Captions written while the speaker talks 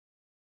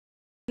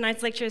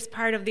Tonight's lecture is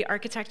part of the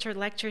architecture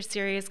lecture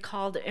series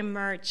called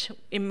Emerge,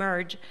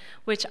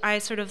 which I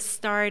sort of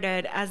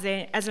started as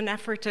an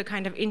effort to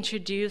kind of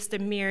introduce the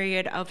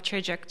myriad of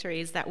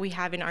trajectories that we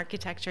have in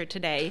architecture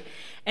today,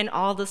 and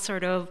all the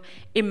sort of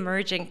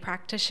emerging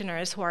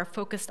practitioners who are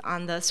focused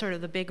on the sort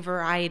of the big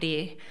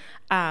variety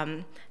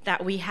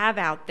that we have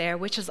out there,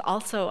 which is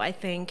also, I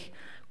think,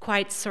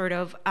 quite sort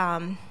of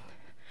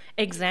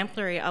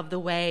exemplary of the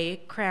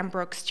way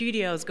Cranbrook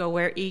studios go,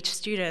 where each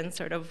student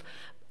sort of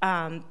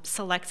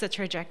selects a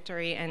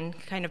trajectory and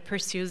kind of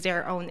pursues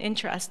their own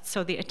interests.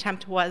 So the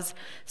attempt was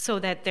so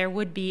that there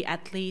would be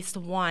at least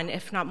one,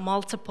 if not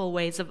multiple,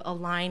 ways of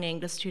aligning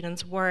the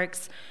students'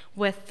 works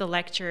with the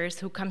lecturers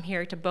who come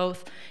here to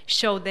both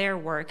show their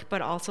work,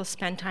 but also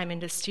spend time in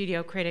the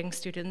studio creating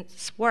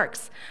students'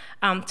 works.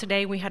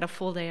 Today we had a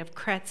full day of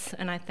crits,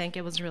 and I think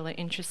it was really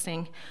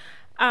interesting.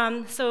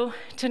 So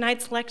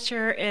tonight's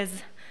lecture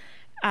is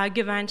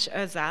Güvenç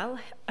Özel.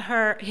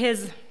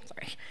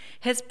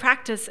 His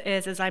practice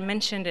is, as I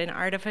mentioned, in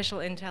artificial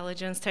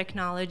intelligence,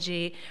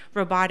 technology,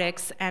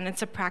 robotics, and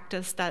it's a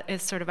practice that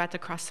is sort of at the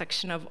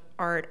cross-section of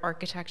art,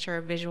 architecture,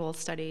 visual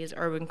studies,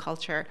 urban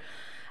culture.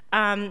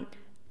 Güvenç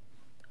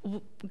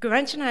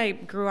and I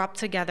grew up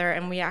together,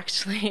 and we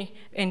actually,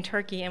 in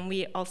Turkey, and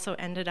we also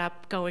ended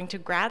up going to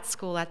grad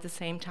school at the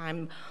same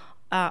time,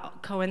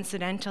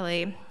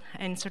 coincidentally,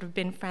 and sort of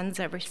been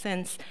friends ever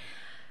since.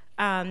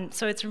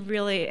 So it's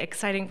really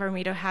exciting for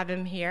me to have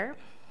him here.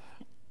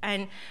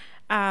 And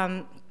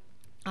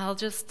I'll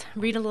just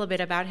read a little bit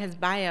about his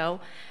bio.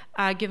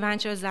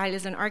 Güvenç Özel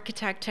is an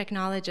architect,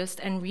 technologist,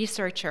 and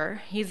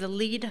researcher. He's a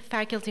lead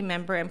faculty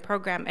member and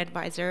program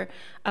advisor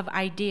of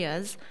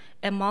IDEAS,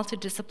 a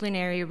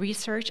multidisciplinary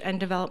research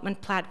and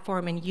development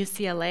platform in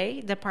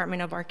UCLA,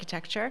 Department of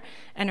Architecture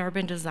and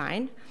Urban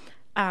Design.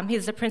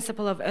 He's the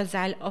principal of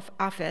Ozel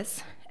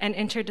Office, an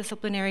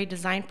interdisciplinary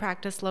design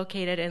practice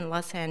located in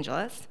Los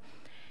Angeles.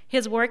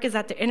 His work is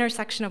at the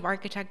intersection of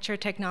architecture,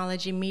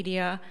 technology,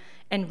 media,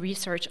 and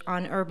research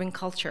on urban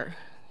culture.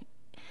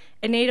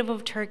 A native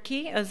of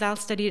Turkey, Ozel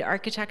studied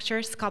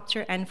architecture,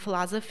 sculpture, and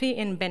philosophy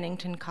in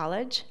Bennington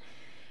College.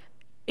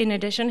 In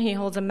addition, he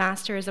holds a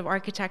Master's of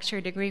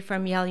Architecture degree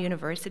from Yale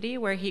University,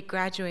 where he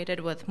graduated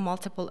with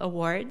multiple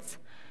awards.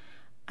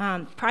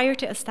 Prior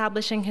to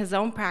establishing his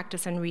own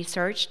practice and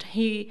research,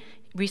 he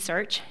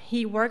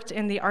worked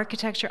in the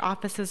architecture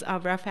offices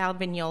of Rafael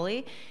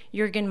Vinoly,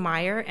 Jürgen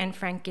Mayer, and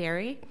Frank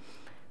Gehry,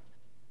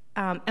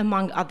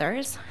 among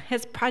others.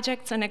 His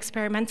projects and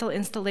experimental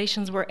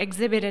installations were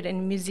exhibited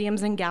in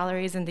museums and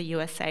galleries in the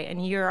USA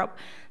and Europe,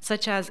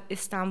 such as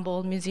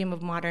Istanbul Museum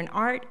of Modern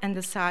Art and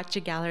the Saatchi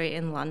Gallery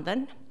in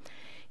London.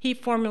 He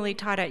formerly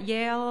taught at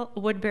Yale,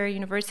 Woodbury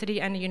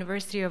University, and the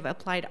University of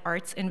Applied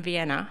Arts in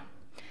Vienna.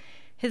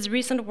 His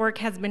recent work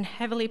has been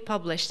heavily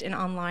published in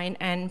online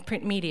and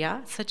print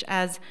media, such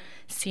as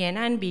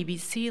CNN,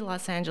 BBC,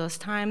 Los Angeles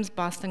Times,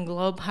 Boston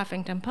Globe,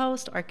 Huffington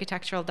Post,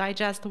 Architectural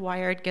Digest,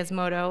 Wired,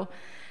 Gizmodo,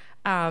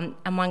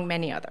 among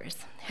many others.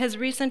 His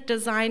recent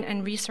design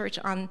and research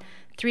on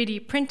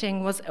 3D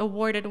printing was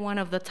awarded one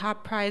of the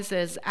top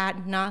prizes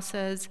at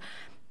NASA's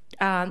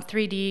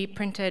 3D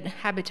printed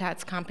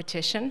habitats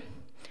competition.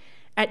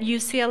 At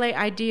UCLA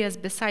IDEAS,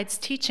 besides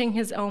teaching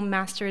his own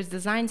master's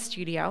design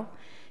studio,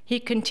 he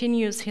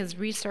continues his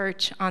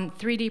research on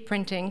 3D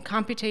printing,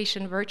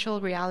 computation, virtual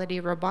reality,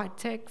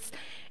 robotics,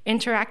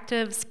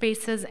 interactive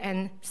spaces,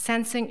 and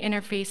sensing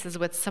interfaces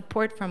with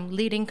support from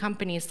leading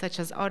companies such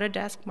as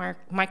Autodesk,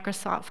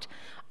 Microsoft,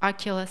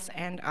 Oculus,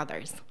 and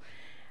others.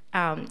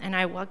 And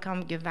I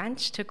welcome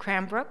Güvenç to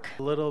Cranbrook.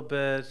 A little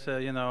bit,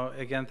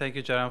 again, thank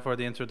you, Jaran, for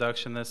the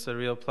introduction. It's a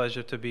real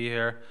pleasure to be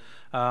here.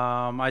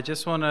 I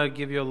just want to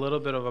give you a little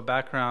bit of a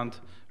background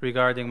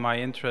regarding my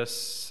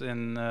interests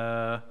in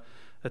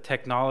the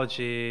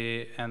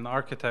technology and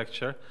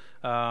architecture.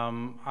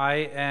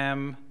 I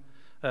am,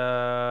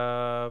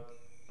 I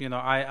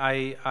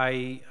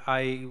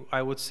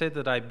would say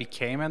that I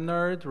became a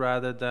nerd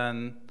rather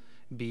than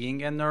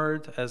being a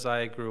nerd as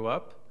I grew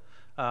up.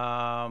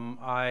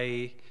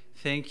 I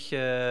think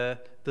the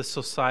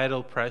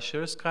societal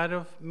pressures kind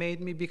of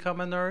made me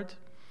become a nerd,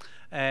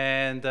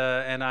 and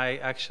I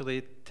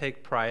actually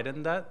take pride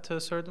in that to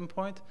a certain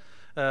point.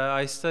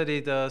 I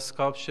studied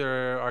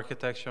sculpture,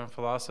 architecture, and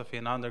philosophy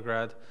in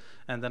undergrad,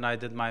 and then I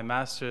did my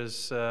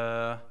master's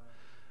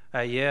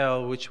at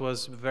Yale, which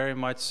was very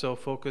much so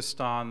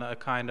focused on a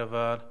kind of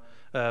a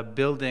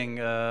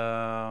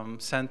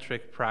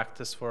building-centric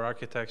practice for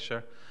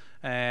architecture.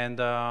 And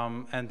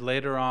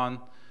later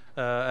on,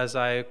 as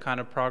I kind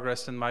of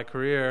progressed in my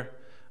career,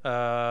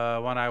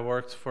 when I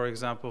worked, for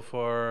example,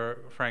 for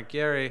Frank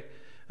Gehry,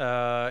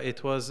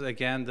 it was,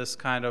 again, this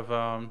kind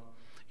of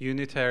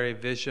unitary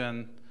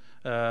vision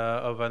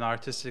of an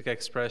artistic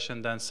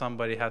expression, then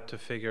somebody had to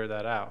figure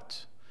that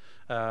out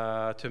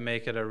to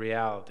make it a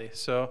reality.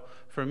 So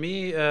for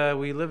me,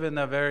 we live in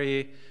a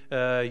very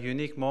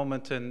unique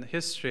moment in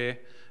history,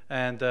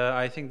 and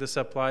I think this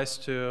applies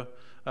to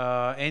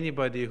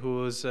anybody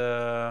who's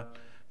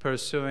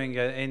pursuing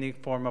any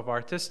form of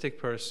artistic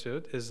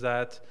pursuit is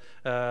that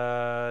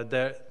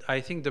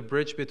I think the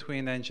bridge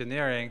between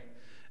engineering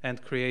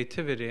and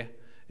creativity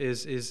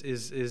is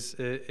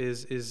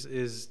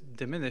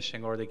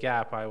diminishing, or the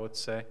gap, I would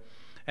say.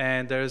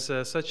 And there's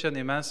such an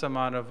immense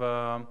amount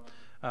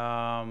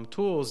of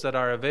tools that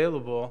are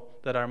available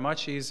that are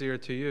much easier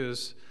to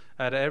use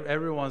at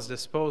everyone's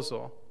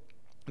disposal,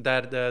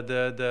 that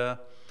the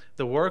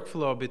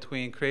workflow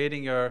between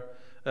creating your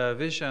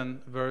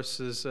vision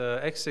versus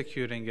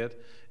executing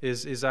it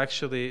is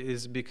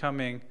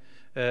becoming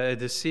a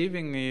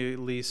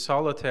deceivingly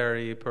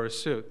solitary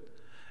pursuit.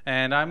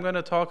 And I'm going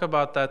to talk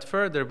about that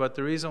further, but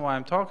the reason why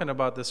I'm talking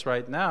about this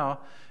right now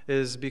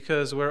is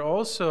because we're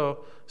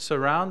also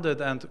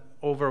surrounded and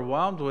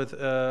overwhelmed with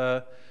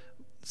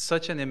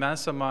such an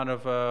immense amount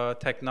of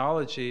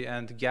technology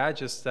and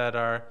gadgets that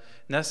are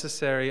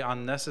necessary,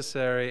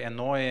 unnecessary,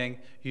 annoying,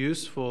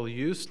 useful,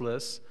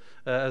 useless,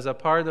 as a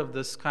part of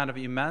this kind of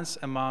immense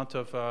amount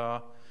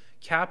of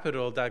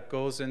capital that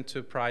goes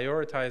into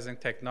prioritizing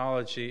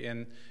technology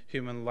in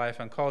human life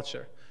and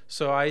culture.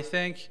 So I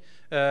think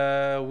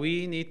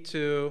we need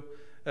to,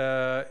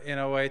 in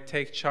a way,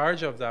 take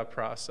charge of that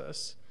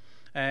process.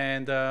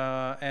 And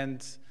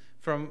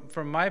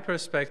from my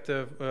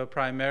perspective,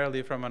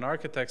 primarily from an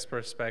architect's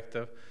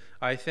perspective,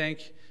 I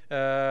think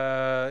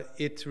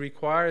it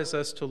requires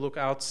us to look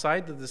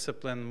outside the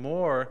discipline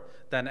more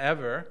than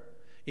ever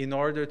in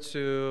order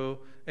to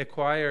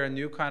acquire a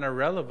new kind of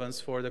relevance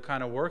for the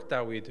kind of work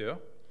that we do.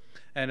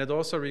 And it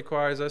also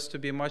requires us to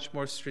be much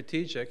more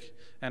strategic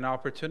and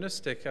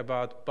opportunistic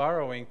about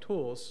borrowing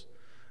tools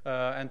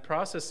and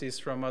processes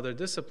from other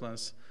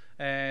disciplines.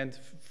 And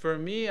for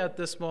me at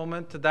this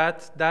moment,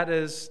 that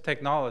is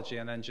technology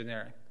and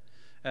engineering.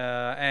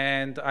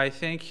 And I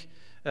think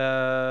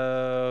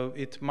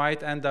it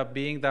might end up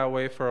being that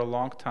way for a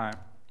long time.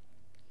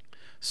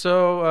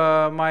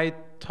 So my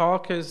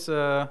talk is,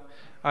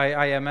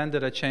 I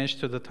amended a change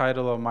to the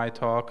title of my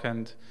talk,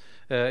 and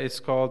it's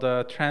called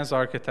Trans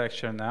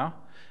Architecture now.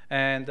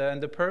 And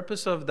the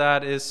purpose of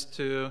that is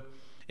to,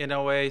 in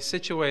a way,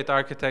 situate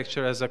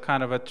architecture as a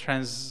kind of a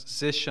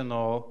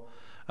transitional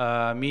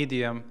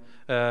medium,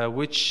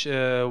 which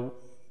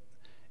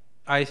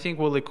I think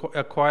will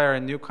acquire a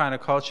new kind of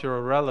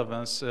cultural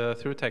relevance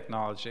through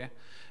technology.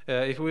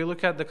 If we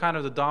look at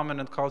the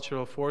dominant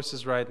cultural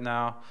forces right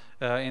now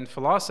in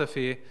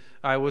philosophy,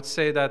 I would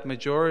say that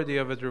majority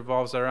of it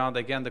revolves around,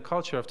 again, the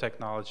culture of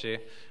technology,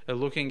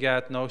 looking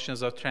at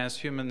notions of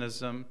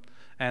transhumanism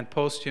and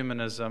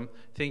posthumanism,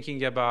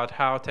 thinking about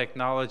how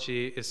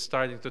technology is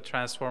starting to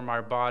transform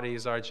our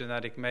bodies, our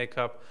genetic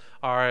makeup,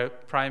 our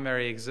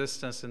primary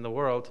existence in the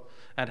world,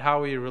 and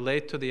how we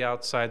relate to the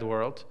outside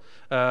world.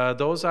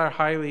 Those are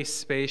highly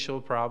spatial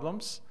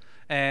problems,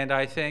 and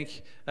I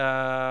think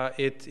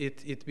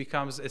it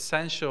becomes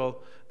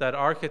essential that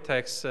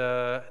architects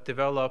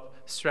develop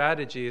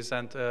strategies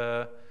and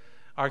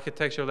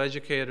architectural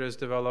educators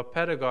develop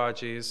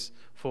pedagogies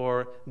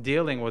for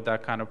dealing with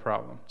that kind of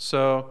problem.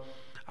 So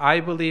I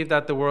believe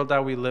that the world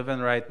that we live in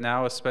right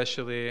now,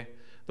 especially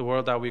the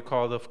world that we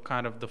call the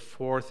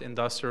fourth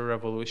industrial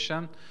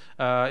revolution,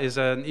 is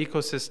an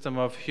ecosystem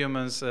of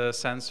humans,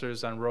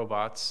 sensors, and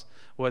robots,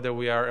 whether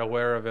we are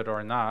aware of it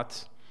or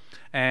not.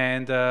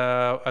 And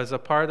as a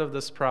part of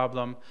this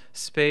problem,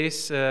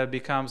 space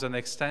becomes an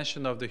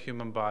extension of the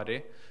human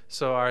body.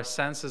 So our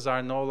senses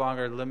are no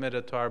longer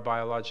limited to our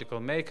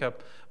biological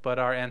makeup, but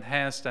are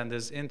enhanced and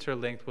is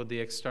interlinked with the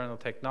external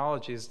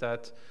technologies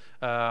that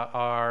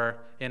are,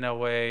 in a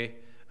way,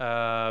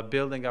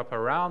 building up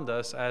around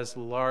us as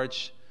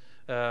large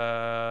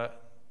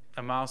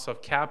amounts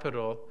of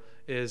capital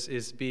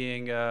is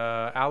being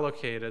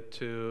allocated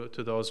to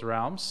those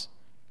realms.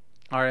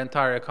 Our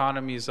entire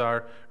economies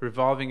are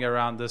revolving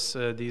around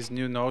these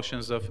new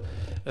notions of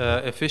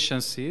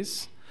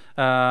efficiencies.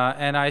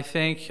 And I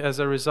think as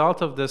a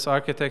result of this,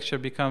 architecture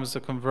becomes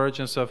a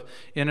convergence of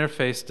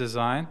interface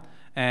design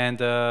and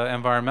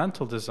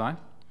environmental design.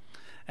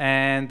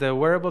 And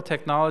wearable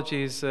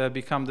technologies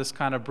become this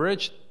kind of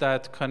bridge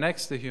that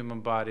connects the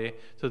human body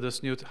to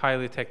this new,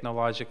 highly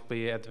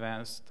technologically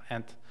advanced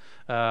and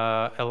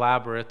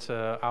elaborate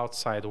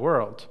outside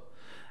world.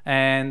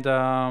 And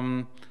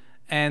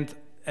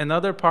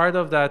another part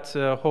of that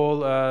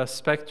whole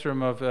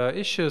spectrum of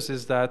issues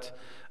is that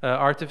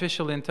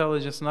artificial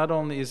intelligence not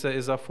only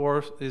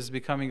is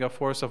becoming a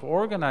force of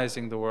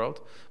organizing the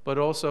world, but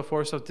also a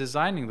force of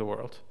designing the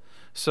world.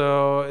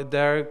 So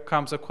there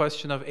comes a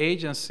question of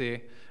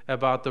agency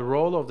about the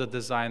role of the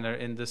designer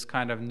in this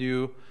kind of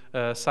new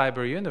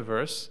cyber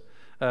universe,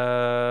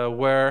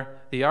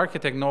 where the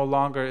architect no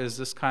longer is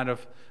this kind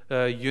of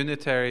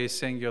unitary,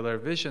 singular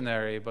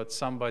visionary, but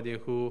somebody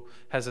who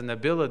has an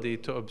ability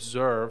to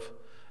observe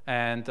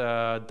and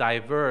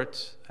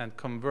divert and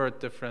convert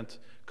different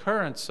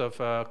currents of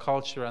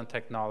culture and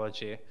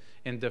technology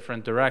in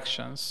different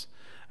directions.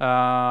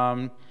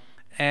 And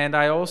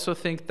I also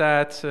think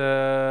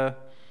that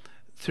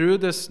through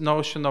this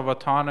notion of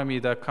autonomy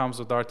that comes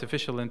with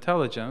artificial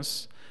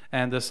intelligence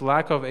and this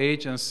lack of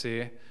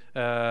agency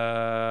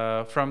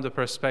from the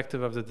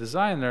perspective of the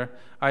designer,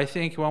 I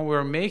think when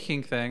we're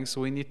making things,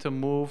 we need to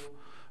move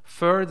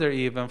further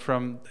even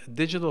from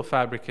digital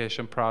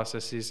fabrication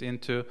processes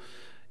into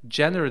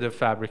generative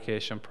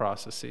fabrication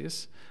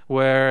processes,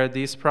 where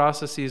these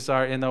processes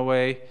are in a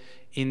way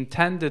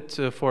intended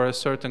for a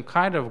certain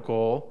kind of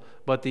goal,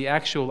 but the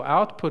actual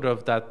output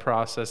of that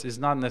process is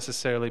not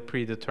necessarily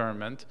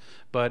predetermined,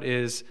 but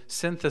is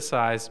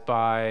synthesized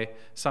by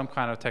some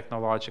kind of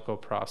technological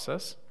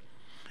process.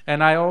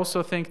 And I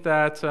also think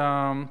that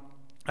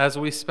as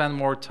we spend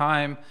more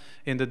time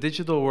in the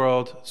digital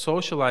world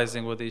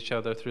socializing with each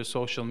other through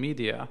social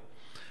media,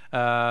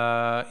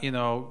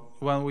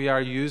 when we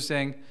are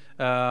using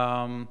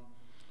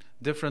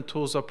different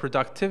tools of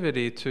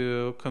productivity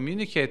to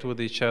communicate with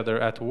each other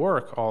at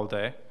work all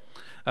day,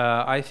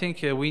 I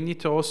think we need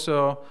to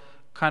also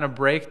kind of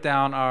break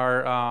down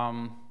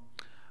our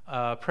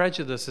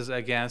prejudices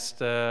against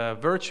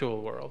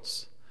virtual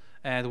worlds.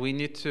 And we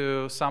need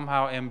to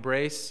somehow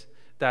embrace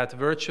that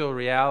virtual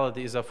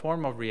reality is a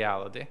form of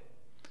reality.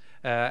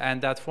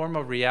 And that form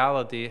of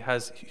reality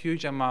has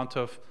huge amount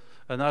of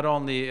not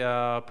only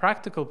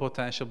practical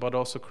potential, but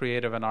also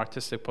creative and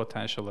artistic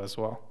potential as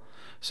well.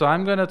 So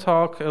I'm going to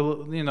talk,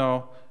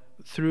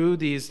 through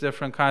these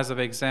different kinds of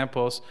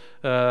examples,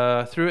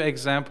 through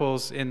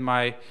examples in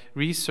my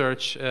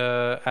research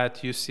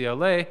at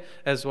UCLA,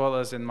 as well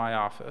as in my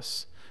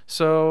office.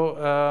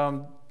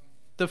 So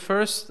the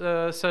first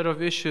set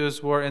of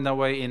issues were, in a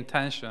way,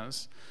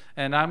 intentions.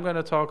 And I'm going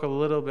to talk a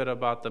little bit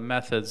about the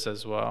methods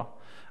as well.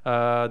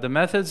 The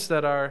methods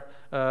that are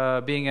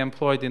being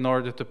employed in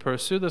order to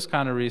pursue this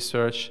kind of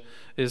research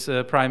is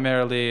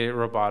primarily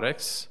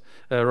robotics.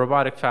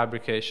 Robotic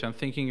fabrication,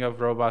 thinking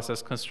of robots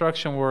as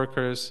construction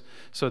workers,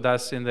 so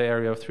that's in the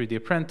area of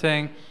 3D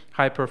printing,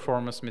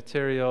 high-performance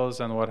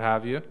materials, and what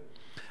have you.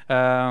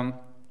 The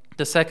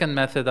second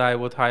method I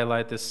would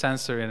highlight is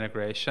sensor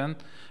integration,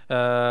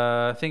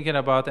 thinking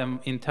about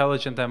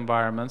intelligent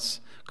environments,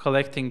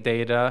 collecting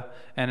data,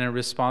 and in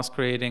response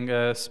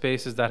creating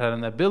spaces that have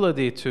an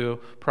ability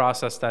to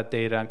process that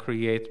data and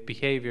create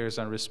behaviors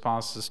and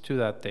responses to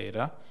that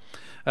data.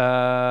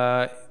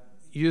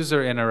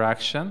 User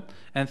interaction,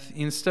 and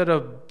instead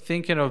of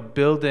thinking of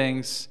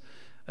buildings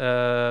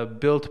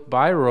built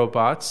by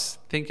robots,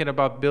 thinking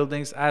about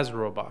buildings as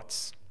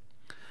robots.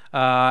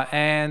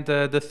 And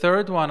the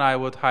third one I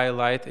would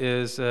highlight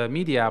is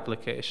media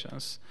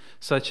applications,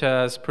 such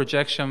as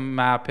projection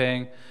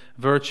mapping,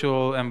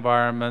 virtual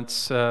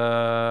environments,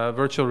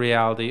 virtual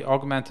reality,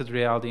 augmented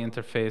reality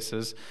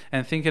interfaces,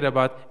 and thinking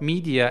about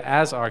media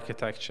as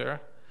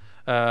architecture.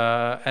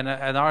 And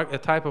a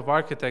type of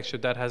architecture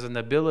that has an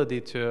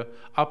ability to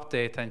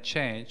update and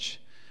change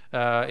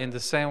in the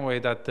same way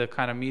that the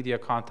kind of media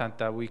content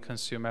that we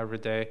consume every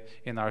day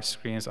in our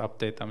screens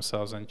update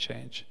themselves and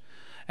change.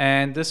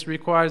 And this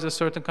requires a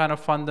certain kind of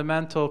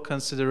fundamental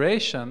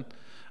consideration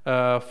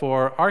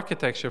for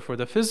architecture, for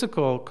the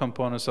physical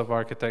components of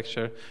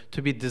architecture,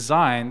 to be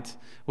designed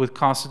with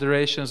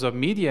considerations of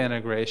media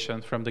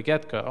integration from the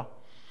get-go.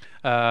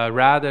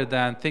 Rather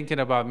than thinking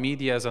about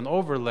media as an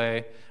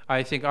overlay,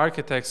 I think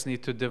architects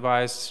need to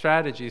devise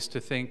strategies to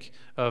think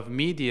of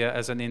media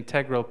as an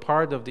integral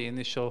part of the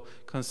initial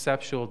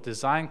conceptual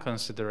design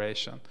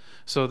consideration,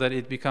 so that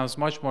it becomes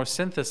much more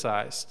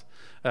synthesized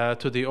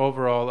to the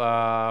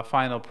overall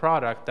final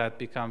product that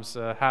becomes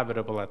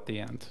habitable at the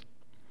end.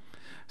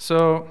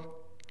 So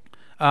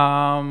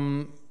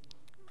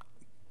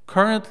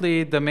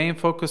currently, the main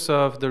focus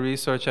of the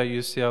research at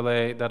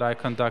UCLA that I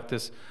conduct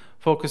is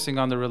focusing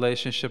on the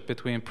relationship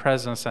between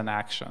presence and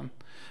action.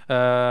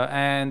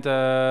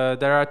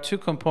 There are two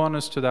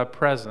components to that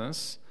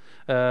presence.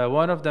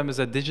 One of them is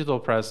a digital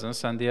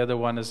presence, and the other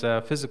one is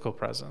a physical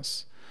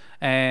presence.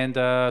 And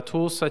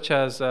tools such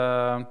as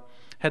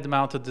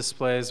head-mounted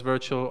displays,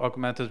 virtual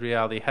augmented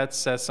reality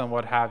headsets, and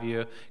what have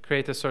you,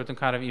 create a certain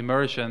kind of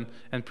immersion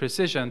and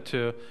precision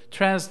to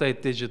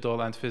translate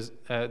digital and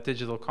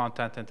digital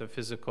content into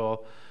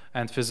physical,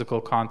 and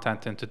physical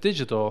content into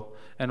digital,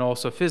 and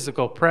also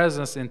physical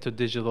presence into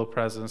digital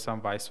presence,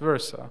 and vice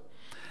versa.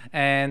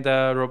 And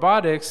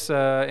robotics,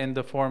 in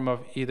the form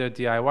of either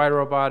DIY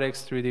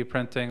robotics, 3D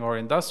printing, or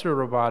industrial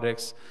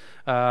robotics,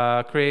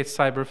 creates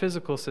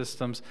cyber-physical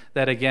systems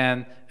that,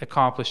 again,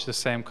 accomplish the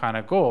same kind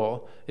of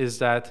goal, is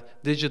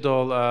that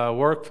digital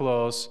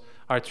workflows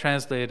are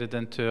translated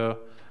into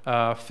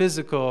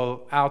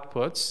physical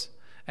outputs,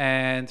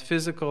 and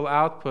physical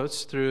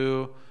outputs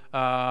through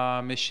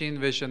machine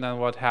vision and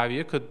what have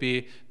you could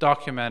be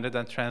documented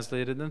and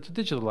translated into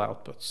digital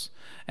outputs.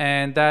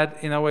 And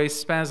that, in a way,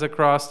 spans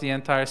across the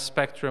entire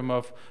spectrum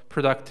of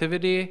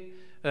productivity,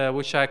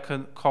 which I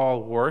could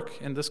call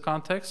work in this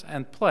context,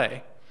 and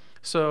play.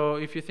 So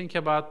if you think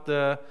about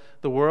the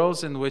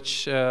worlds in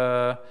which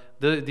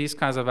these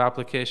kinds of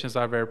applications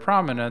are very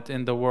prominent,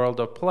 in the world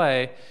of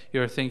play,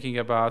 you're thinking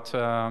about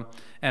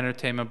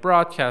entertainment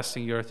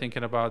broadcasting, you're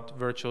thinking about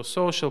virtual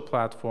social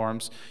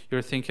platforms,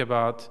 you're thinking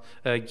about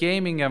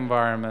gaming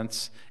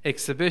environments,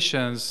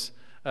 exhibitions,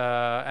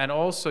 and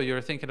also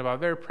you're thinking about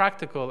very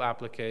practical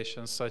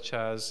applications such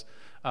as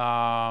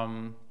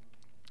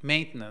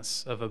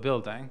maintenance of a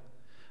building,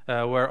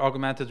 where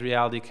augmented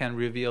reality can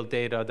reveal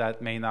data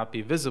that may not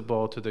be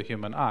visible to the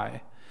human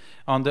eye.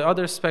 On the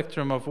other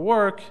spectrum of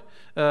work,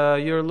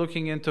 you're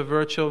looking into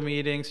virtual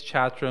meetings,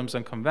 chat rooms,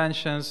 and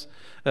conventions.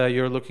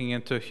 You're looking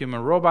into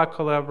human-robot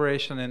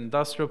collaboration in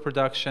industrial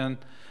production,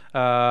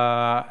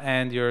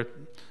 and you're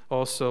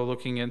also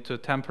looking into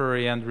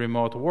temporary and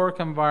remote work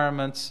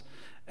environments,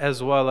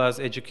 as well as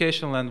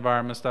educational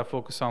environments that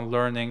focus on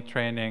learning,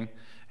 training,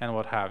 and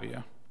what have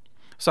you.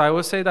 So I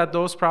would say that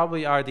those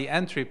probably are the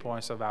entry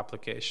points of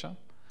application.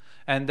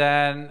 And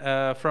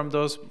then from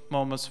those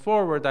moments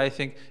forward, I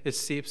think it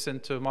seeps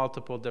into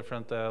multiple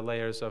different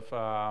layers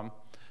of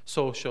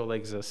social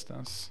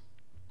existence.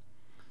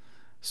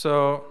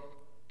 So,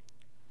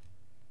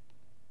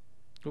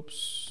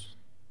 oops.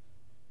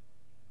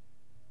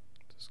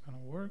 Is this going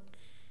to work?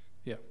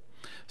 Yeah.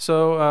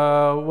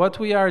 So what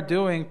we are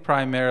doing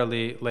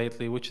primarily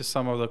lately, which is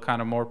some of the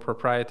kind of more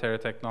proprietary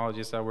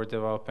technologies that we're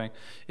developing,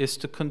 is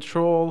to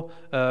control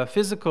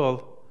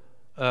physical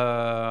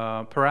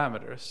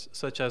parameters,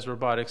 such as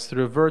robotics,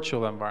 through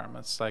virtual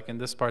environments. Like in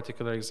this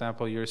particular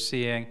example, you're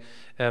seeing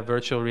a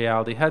virtual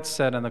reality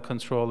headset and a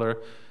controller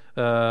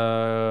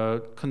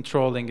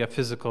controlling a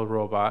physical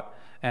robot.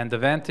 And the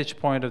vantage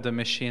point of the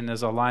machine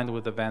is aligned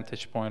with the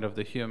vantage point of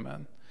the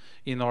human,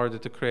 in order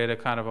to create a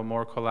kind of a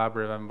more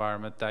collaborative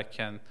environment that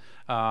can,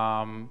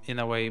 in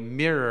a way,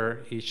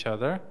 mirror each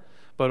other,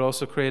 but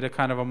also create a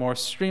kind of a more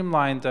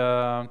streamlined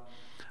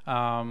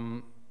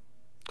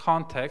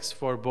context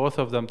for both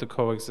of them to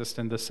coexist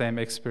in the same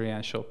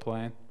experiential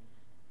plane.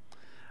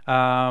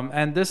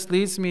 And this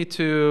leads me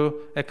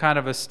to a kind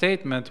of a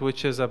statement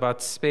which is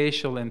about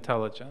spatial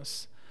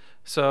intelligence.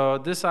 So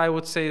this, I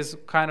would say, is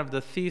kind of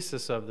the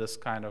thesis of this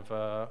kind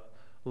of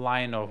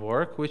line of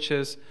work, which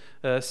is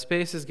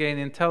spaces gain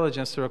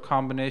intelligence through a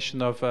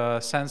combination of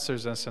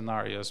sensors and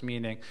scenarios,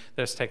 meaning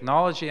there's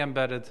technology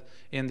embedded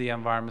in the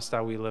environments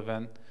that we live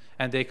in,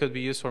 and they could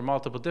be used for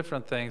multiple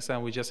different things,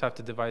 and we just have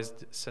to devise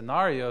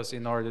scenarios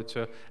in order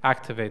to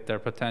activate their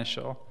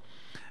potential.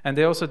 And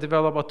they also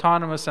develop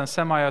autonomous and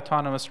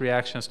semi-autonomous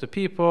reactions to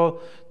people,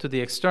 to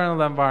the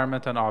external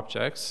environment and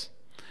objects.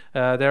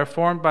 They're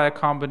formed by a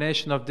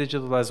combination of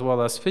digital as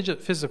well as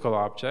physical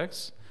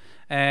objects,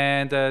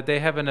 and they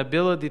have an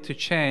ability to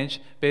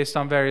change based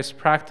on various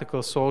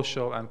practical,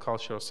 social, and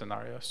cultural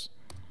scenarios.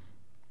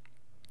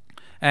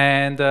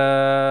 And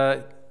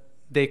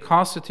they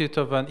constitute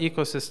of an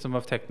ecosystem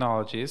of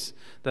technologies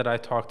that I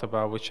talked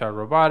about, which are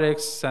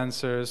robotics,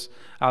 sensors,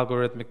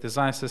 algorithmic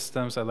design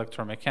systems,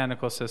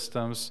 electromechanical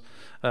systems,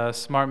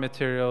 smart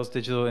materials,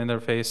 digital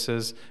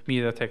interfaces,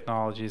 media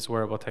technologies,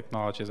 wearable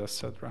technologies,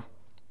 etc.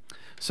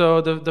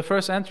 So the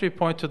first entry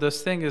point to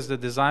this thing is the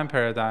design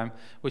paradigm,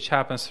 which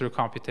happens through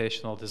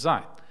computational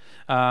design.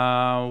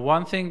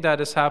 One thing that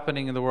is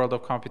happening in the world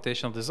of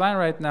computational design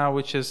right now,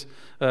 which is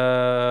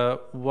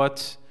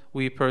what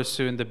we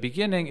pursue in the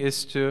beginning,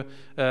 is to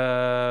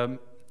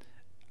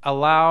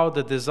allow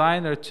the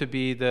designer to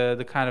be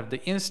the kind of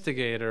the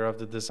instigator of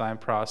the design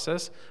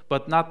process,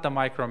 but not the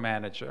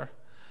micromanager.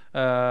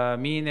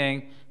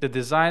 Meaning the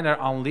designer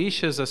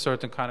unleashes a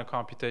certain kind of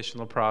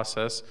computational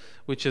process,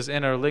 which is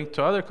interlinked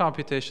to other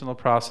computational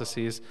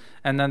processes,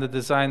 and then the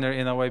designer,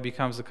 in a way,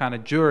 becomes the kind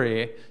of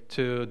jury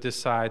to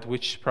decide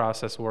which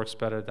process works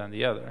better than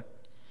the other.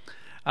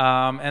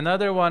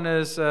 Another one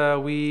is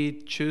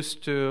we choose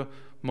to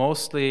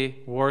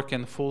mostly work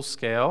in full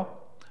scale.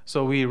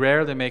 So we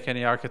rarely make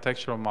any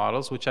architectural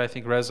models, which I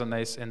think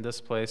resonates in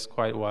this place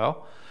quite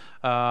well.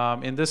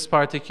 In this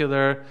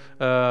particular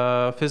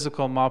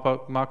physical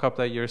mock-up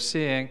that you're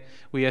seeing,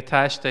 we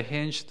attached a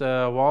hinged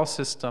wall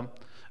system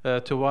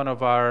to one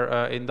of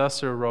our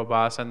industrial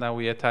robots, and then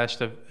we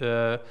attached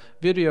a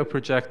video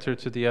projector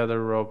to the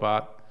other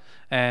robot.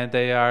 And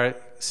they are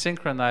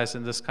synchronized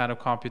in this kind of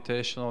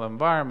computational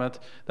environment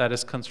that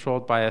is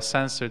controlled by a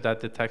sensor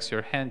that detects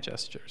your hand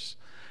gestures.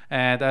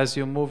 And as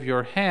you move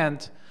your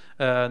hand,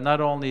 not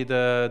only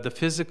the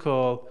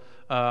physical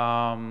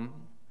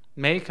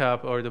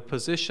makeup or the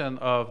position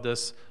of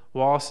this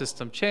wall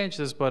system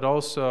changes, but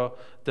also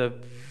the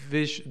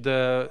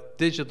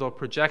digital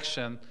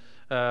projection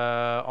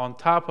on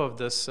top of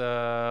this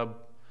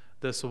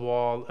this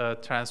wall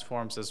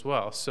transforms as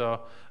well.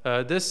 So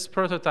this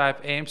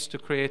prototype aims to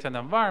create an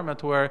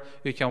environment where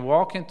you can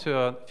walk into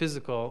a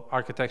physical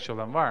architectural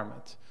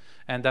environment,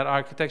 and that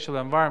architectural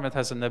environment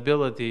has an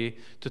ability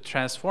to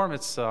transform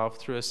itself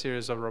through a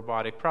series of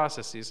robotic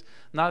processes,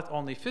 not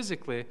only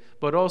physically,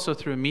 but also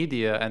through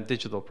media and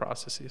digital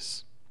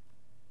processes.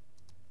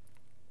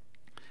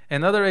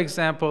 Another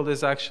example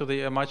is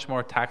actually a much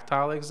more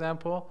tactile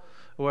example,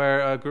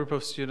 where a group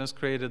of students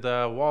created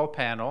a wall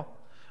panel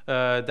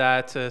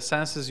that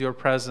senses your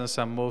presence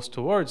and moves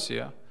towards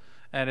you,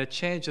 and it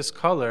changes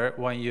color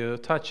when you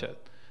touch it.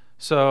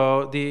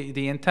 So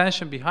the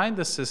intention behind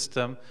the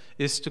system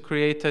is to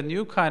create a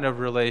new kind of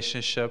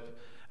relationship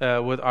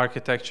with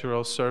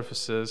architectural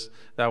surfaces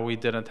that we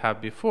didn't have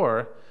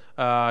before,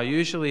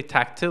 Usually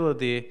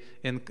tactility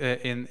in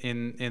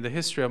the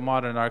history of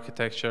modern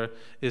architecture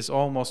is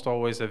almost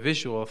always a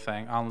visual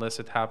thing, unless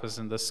it happens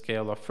in the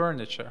scale of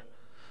furniture.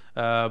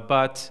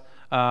 But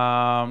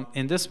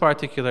in this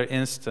particular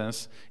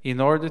instance, in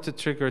order to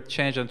trigger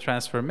change and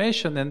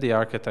transformation in the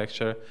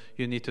architecture,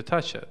 you need to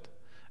touch it.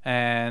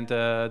 And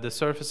the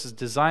surface is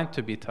designed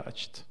to be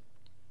touched.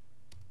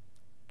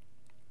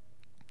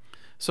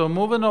 So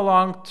moving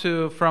along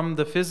from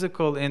the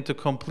physical into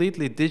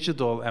completely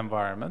digital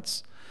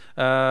environments,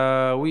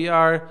 we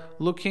are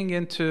looking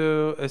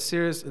into a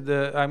series,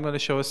 I'm going to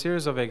show a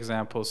series of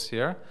examples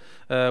here,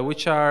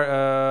 which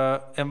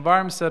are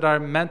environments that are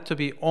meant to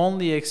be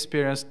only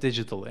experienced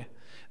digitally.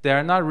 They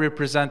are not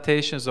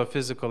representations of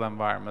physical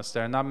environments.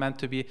 They are not meant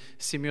to be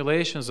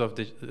simulations of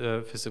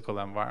physical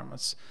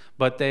environments.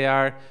 But they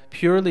are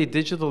purely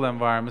digital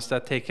environments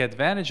that take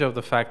advantage of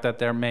the fact that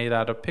they're made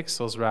out of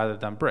pixels rather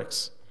than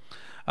bricks.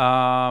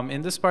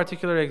 In this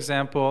particular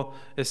example,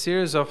 a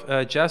series of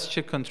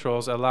gesture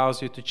controls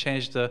allows you to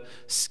change the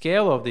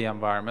scale of the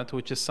environment,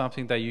 which is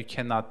something that you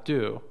cannot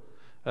do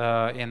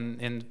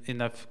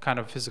in a kind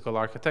of physical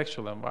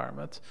architectural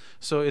environment.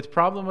 So it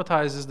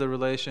problematizes the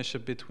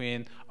relationship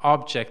between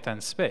object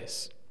and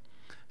space.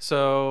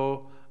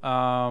 So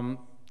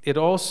it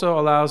also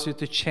allows you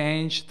to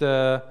change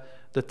the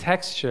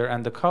texture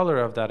and the color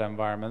of that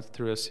environment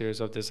through a series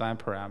of design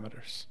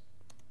parameters.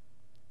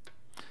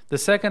 The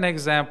second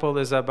example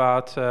is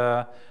about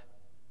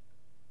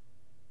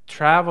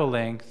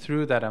traveling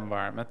through that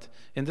environment.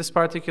 In this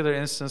particular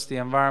instance, the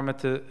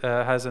environment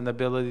has an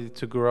ability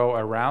to grow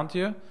around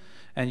you,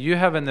 and you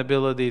have an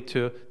ability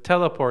to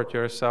teleport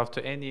yourself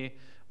to any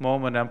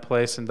moment and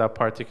place in that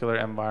particular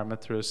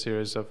environment through a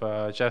series of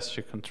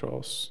gesture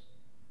controls.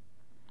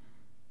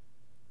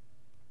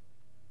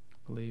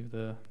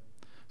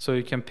 So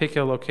you can pick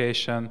a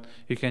location,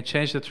 you can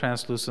change the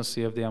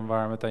translucency of the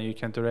environment, and you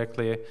can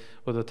directly,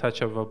 with the touch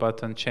of a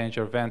button, change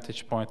your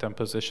vantage point and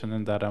position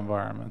in that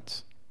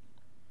environment.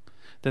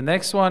 The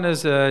next one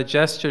is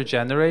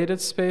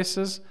gesture-generated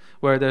spaces,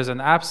 where there's an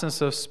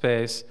absence of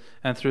space,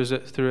 and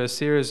through a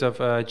series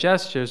of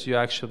gestures, you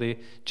actually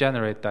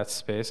generate that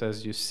space.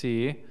 As you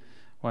see,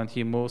 when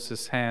he moves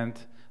his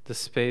hand, the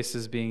space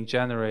is being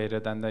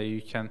generated, and that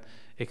you can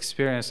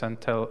experience and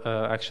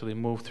actually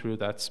move through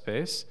that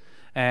space.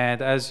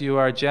 And as you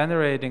are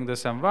generating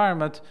this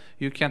environment,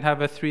 you can have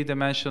a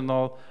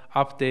three-dimensional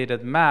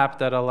updated map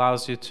that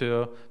allows you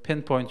to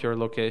pinpoint your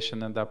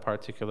location in that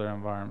particular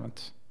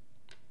environment.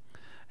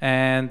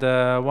 And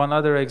one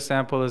other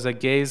example is a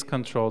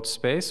gaze-controlled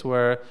space,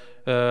 where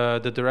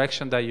the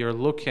direction that you're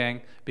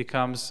looking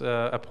becomes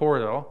a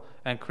portal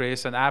and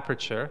creates an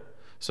aperture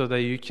so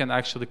that you can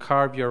actually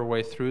carve your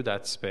way through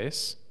that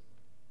space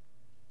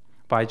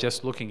by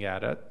just looking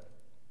at it.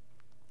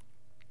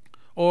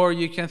 Or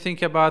you can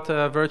think about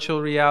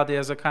virtual reality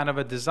as a kind of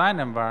a design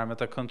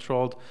environment, a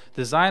controlled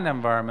design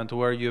environment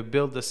where you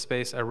build the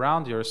space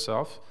around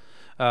yourself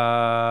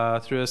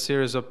through a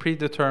series of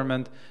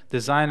predetermined,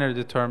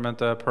 designer-determined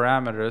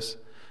parameters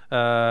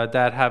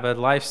that have a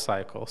life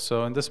cycle.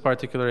 So in this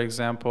particular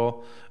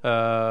example,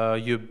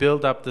 you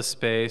build up the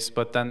space,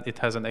 but then it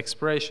has an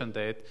expiration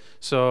date.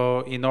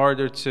 So in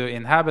order to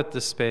inhabit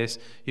the space,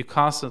 you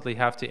constantly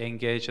have to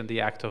engage in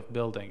the act of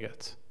building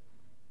it.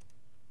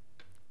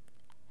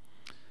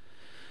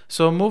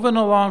 So moving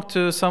along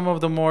to some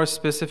of the more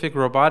specific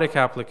robotic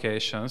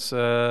applications,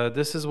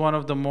 this is one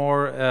of the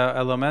more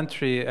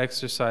elementary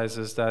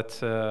exercises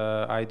that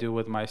I do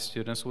with my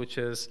students, which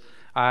is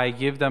I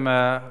give them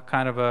a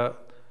kind of a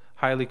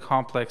highly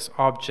complex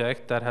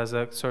object that has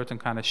a certain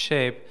kind of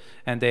shape,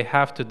 and they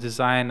have to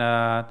design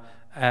a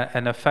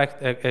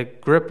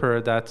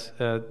gripper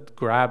that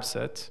grabs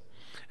it.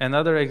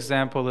 Another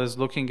example is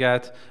looking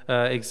at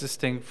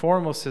existing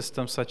formal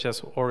systems such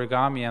as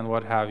origami and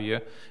what have you,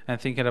 and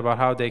thinking about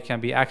how they can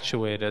be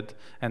actuated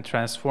and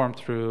transformed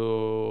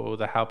through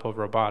the help of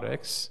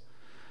robotics.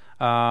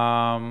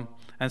 And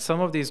some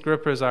of these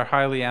grippers are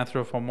highly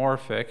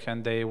anthropomorphic,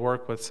 and they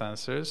work with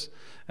sensors,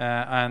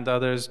 and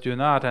others do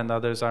not, and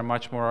others are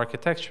much more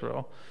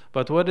architectural.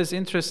 But what is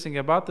interesting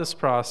about this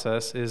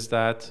process is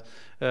that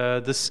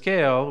the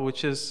scale,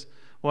 which is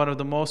one of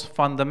the most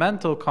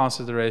fundamental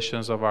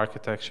considerations of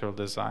architectural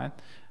design,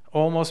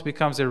 almost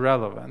becomes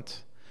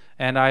irrelevant.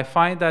 And I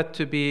find that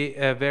to be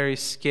a very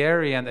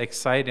scary and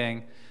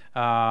exciting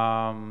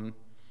kind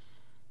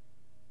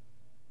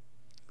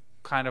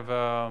of,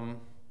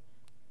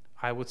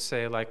 I would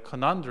say, like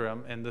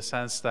conundrum, in the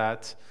sense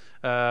that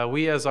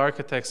we as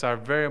architects are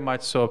very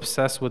much so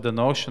obsessed with the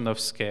notion of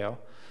scale,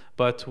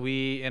 but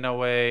we, in a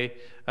way,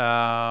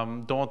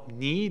 don't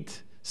need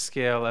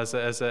scale as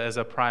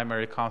a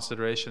primary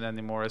consideration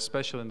anymore,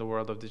 especially in the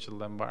world of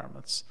digital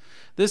environments.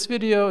 This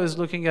video is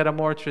looking at a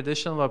more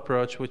traditional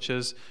approach, which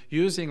is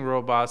using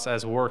robots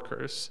as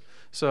workers.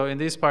 So in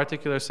this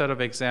particular set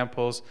of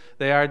examples,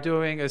 they are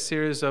doing a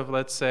series of,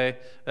 let's say,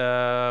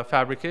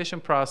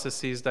 fabrication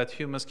processes that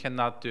humans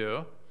cannot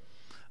do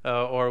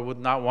or would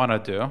not want to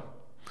do.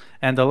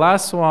 And the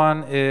last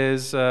one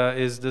is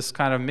this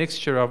kind of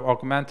mixture of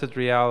augmented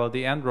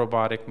reality and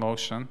robotic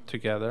motion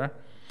together.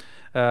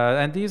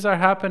 And these are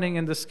happening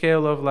in the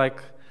scale of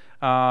like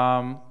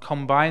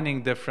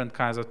combining different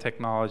kinds of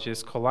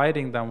technologies,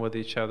 colliding them with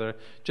each other,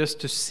 just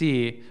to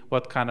see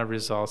what kind of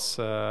results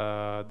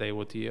they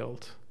would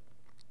yield.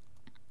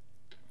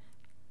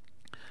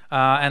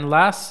 And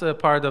last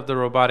part of the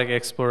robotic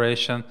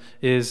exploration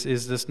is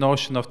this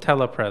notion of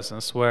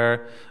telepresence,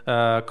 where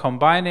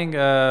combining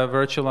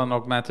virtual and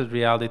augmented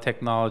reality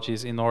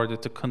technologies in order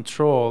to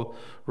control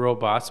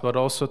robots, but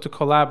also to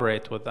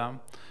collaborate with them.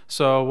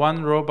 So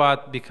one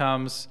robot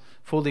becomes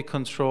fully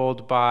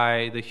controlled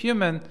by the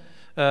human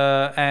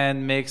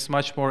and makes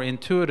much more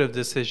intuitive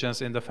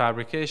decisions in the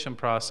fabrication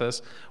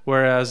process,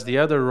 whereas the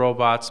other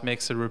robots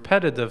makes a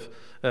repetitive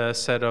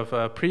set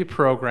of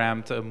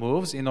pre-programmed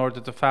moves in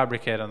order to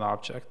fabricate an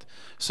object.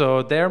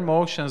 So their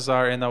motions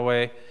are in a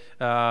way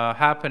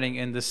happening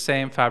in the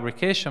same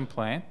fabrication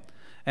plane,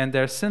 and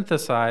they're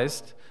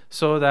synthesized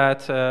so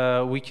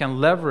that we can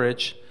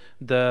leverage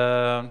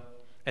the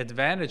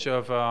advantage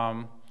of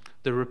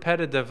the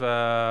repetitive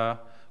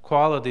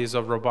qualities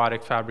of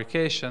robotic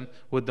fabrication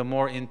with the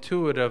more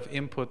intuitive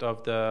input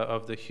of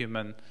the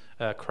human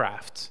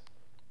craft.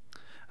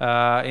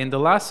 In the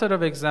last set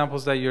of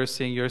examples that you're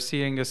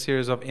seeing a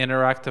series of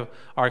interactive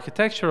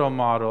architectural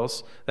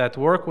models that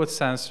work with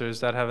sensors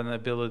that have an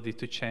ability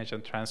to change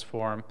and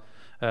transform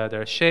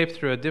their shape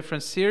through a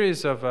different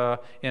series of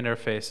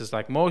interfaces,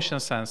 like motion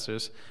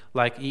sensors,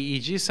 like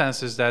EEG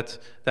sensors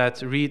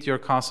that read your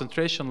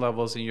concentration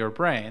levels in your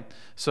brain.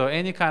 So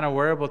any kind of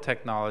wearable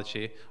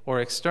technology or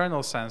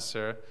external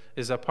sensor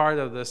is a part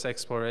of this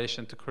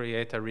exploration to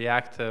create a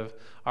reactive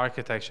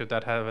architecture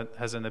that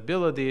has an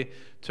ability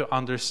to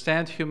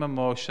understand human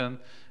motion,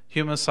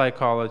 human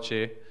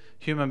psychology,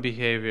 human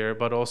behavior,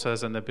 but also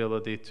has an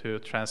ability to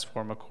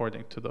transform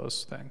according to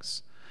those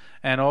things.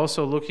 And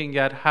also looking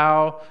at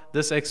how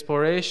this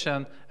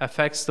exploration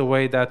affects the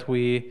way that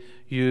we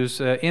use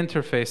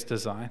interface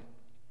design.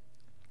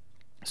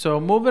 So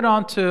moving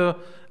on to,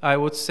 I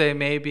would say,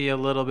 maybe a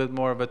little bit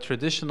more of a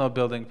traditional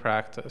building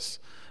practice.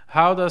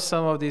 How does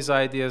some of these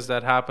ideas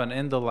that happen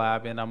in the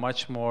lab in a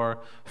much more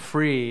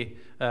free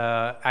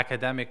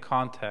academic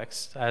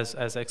context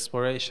as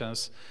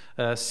explorations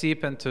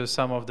seep into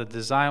some of the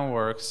design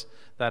works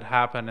that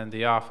happen in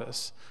the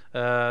office?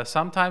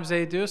 Sometimes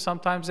they do,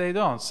 sometimes they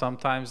don't.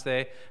 Sometimes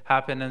they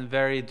happen in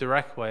very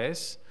direct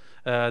ways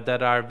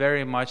that are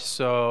very much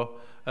so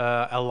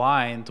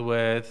aligned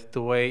with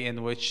the way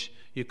in which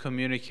you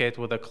communicate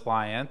with a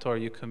client or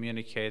you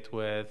communicate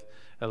with,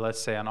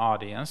 let's say, an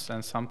audience,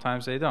 and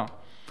sometimes they don't.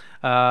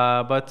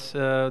 But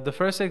the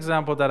first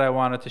example that I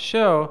wanted to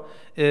show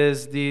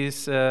is these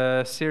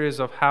series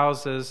of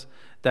houses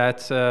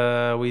that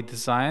we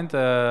designed.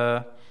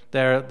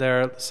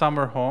 They're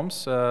summer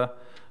homes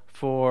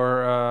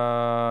for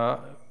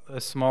a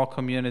small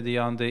community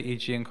on the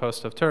Aegean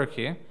coast of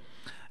Turkey.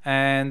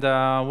 And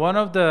one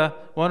of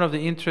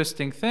the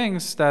interesting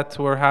things that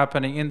were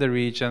happening in the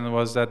region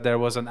was that there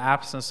was an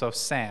absence of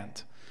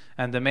sand,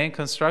 and the main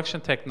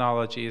construction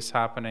technology is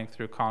happening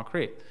through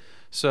concrete.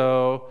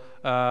 So,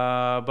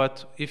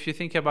 but if you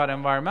think about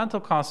environmental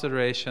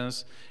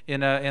considerations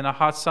in a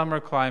hot summer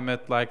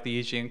climate like the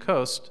Aegean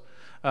coast,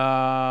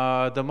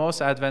 the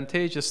most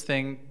advantageous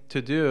thing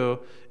to do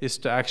is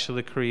to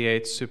actually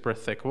create super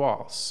thick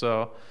walls.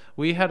 So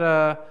we had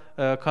a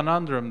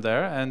conundrum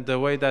there, and the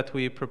way that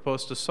we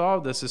propose to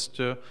solve this is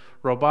to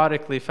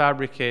robotically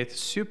fabricate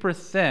super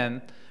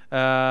thin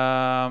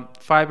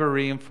fabric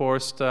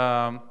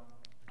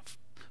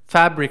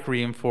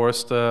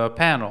reinforced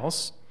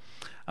panels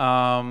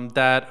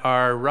that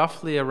are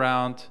roughly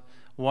around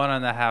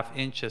 1.5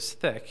 inches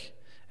thick,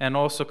 and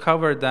also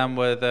cover them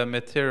with a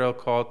material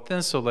called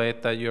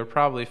Thinsulate that you're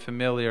probably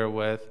familiar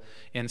with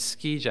in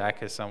ski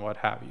jackets and what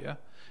have you.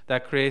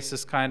 That creates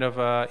this kind of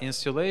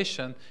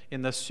insulation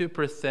in the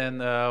super thin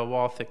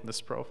wall thickness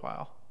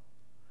profile.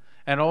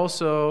 And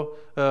also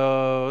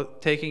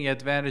taking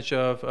advantage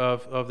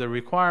of the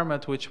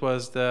requirement, which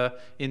was the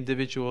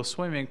individual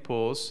swimming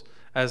pools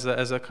as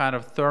a kind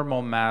of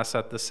thermal mass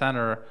at the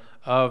center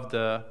of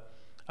the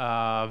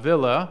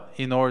villa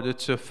in order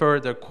to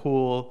further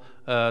cool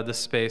the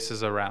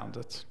spaces around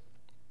it.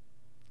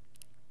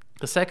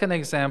 The second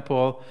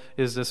example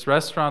is this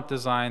restaurant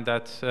design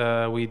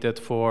that we did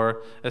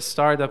for a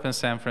startup in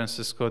San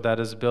Francisco that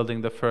is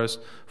building the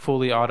first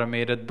fully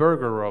automated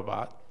burger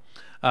robot.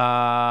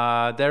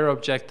 Their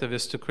objective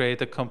is to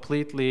create a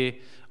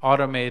completely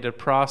automated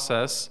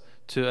process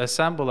to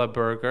assemble a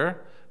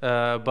burger,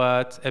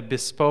 but a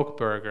bespoke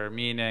burger,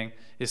 meaning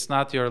it's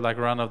not your like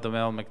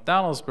run-of-the-mill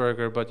McDonald's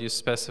burger, but you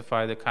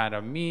specify the kind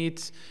of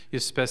meat, you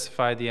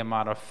specify the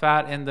amount of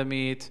fat in the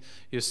meat,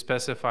 you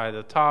specify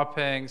the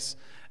toppings,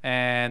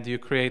 and you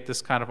create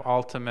this kind of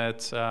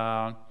ultimate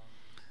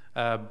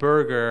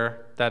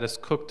burger that is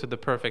cooked to the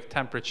perfect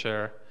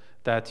temperature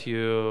that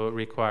you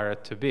require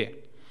it to be.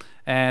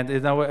 And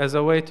as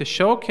a way to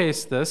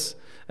showcase this,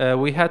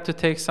 we had to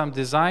take some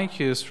design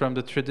cues from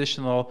the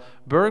traditional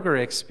burger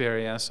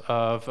experience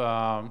of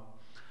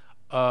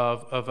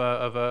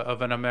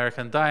of an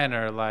American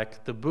diner,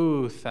 like the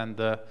booth and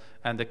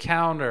the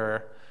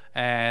counter,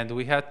 and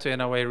we had to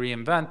in a way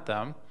reinvent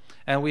them,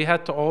 and we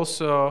had to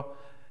also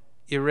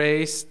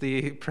erase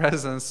the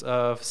presence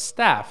of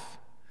staff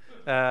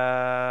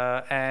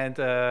and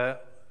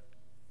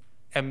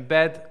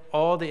embed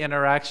all the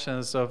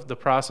interactions of the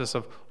process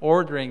of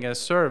ordering a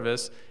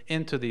service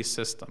into these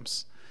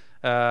systems.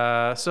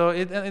 So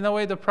in a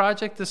way, the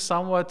project is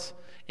somewhat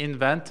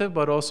inventive,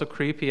 but also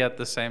creepy at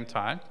the same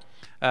time,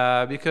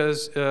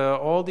 because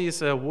all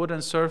these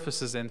wooden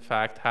surfaces, in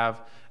fact,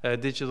 have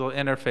digital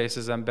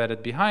interfaces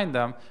embedded behind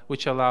them,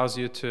 which allows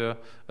you to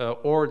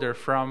order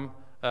from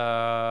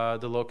the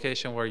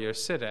location where you're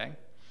sitting.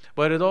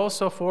 But it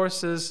also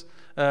forces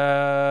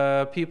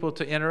people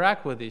to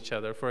interact with each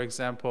other. For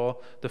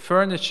example, the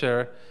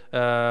furniture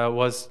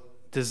was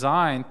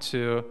designed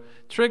to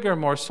trigger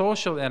more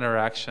social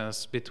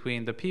interactions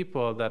between the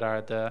people that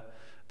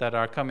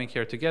are coming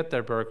here to get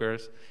their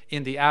burgers,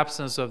 in the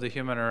absence of the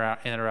human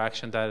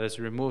interaction that is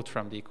removed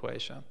from the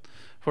equation.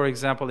 For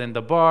example, in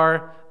the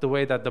bar, the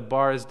way that the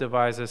bar is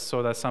devised is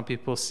so that some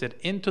people sit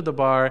into the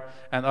bar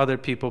and other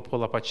people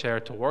pull up a chair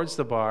towards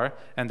the bar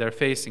and they're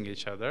facing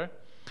each other.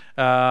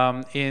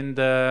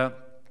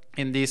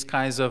 In these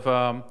kinds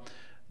of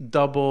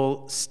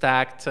double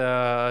stacked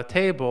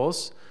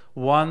tables,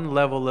 one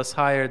level is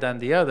higher than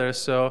the other,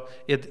 so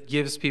it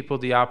gives people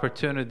the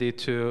opportunity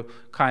to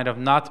kind of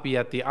not be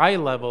at the eye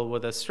level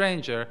with a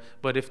stranger,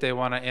 but if they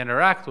want to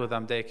interact with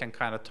them, they can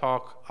kind of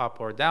talk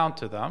up or down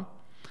to them.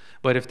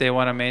 But if they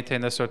want to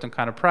maintain a certain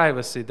kind of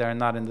privacy, they're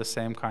not in the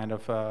same kind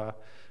of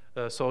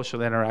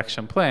social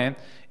interaction plane.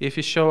 If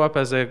you show up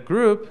as a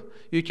group,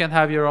 you can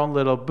have your own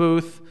little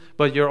booth,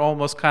 but you're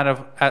almost kind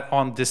of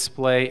on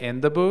display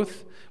in the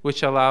booth,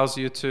 which allows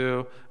you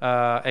to,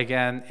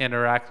 again,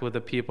 interact with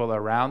the people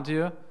around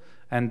you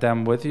and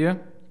them with you.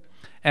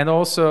 And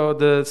also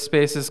the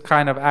space is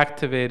kind of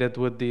activated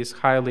with these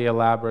highly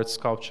elaborate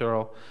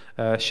sculptural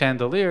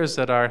chandeliers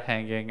that are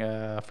hanging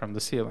from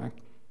the ceiling.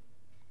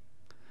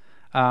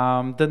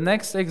 The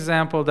next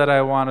example that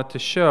I wanted to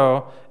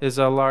show is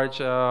a large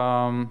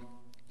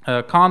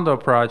condo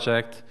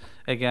project.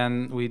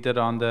 Again, we did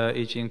on the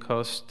Aegean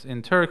coast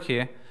in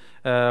Turkey,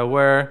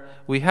 where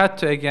we had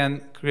to,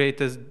 again, create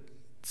this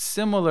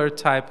similar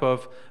type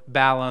of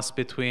balance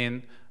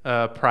between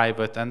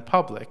private and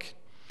public.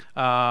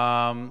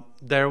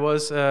 There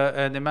was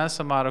an immense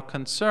amount of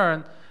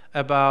concern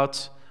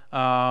about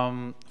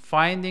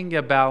finding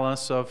a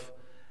balance of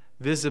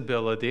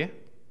visibility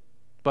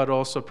but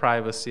also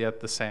privacy at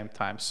the same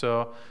time.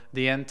 So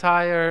the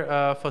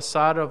entire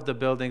facade of the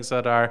buildings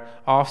that are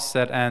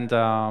offset and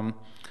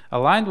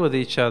aligned with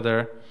each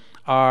other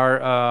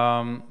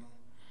are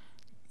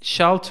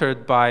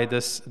sheltered by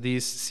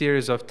these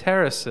series of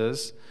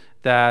terraces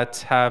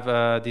that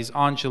have these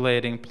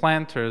undulating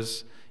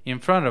planters in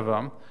front of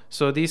them.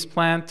 So these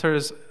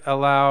planters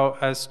allow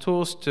as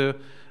tools to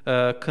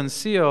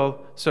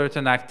conceal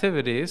certain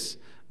activities,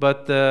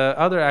 but the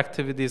other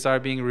activities are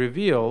being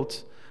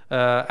revealed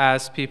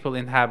as people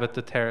inhabit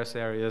the terrace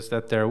areas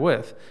that they're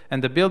with.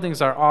 And the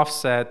buildings are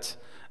offset,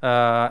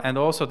 and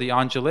also the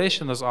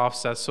undulation is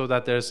offset, so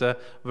that there's a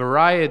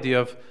variety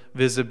of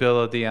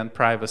visibility and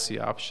privacy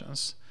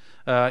options.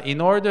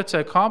 In order to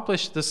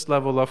accomplish this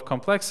level of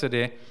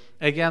complexity,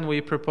 again,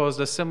 we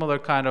proposed a similar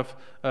kind of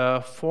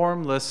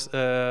formless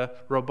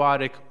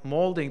robotic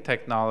molding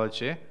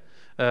technology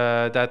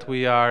that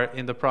we are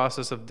in the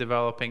process of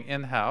developing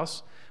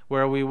in-house,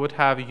 where we would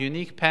have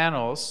unique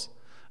panels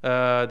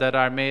that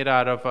are made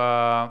out of,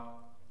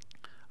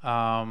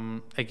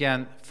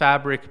 again,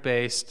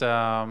 fabric-based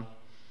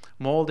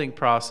molding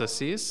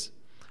processes,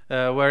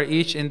 where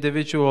each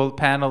individual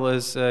panel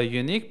is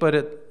unique, but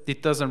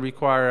it doesn't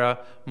require a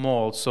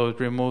mold, so it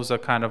removes a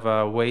kind of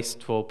a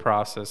wasteful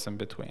process in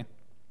between.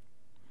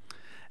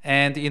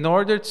 And in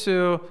order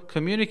to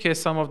communicate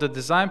some of the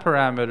design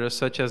parameters,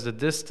 such as the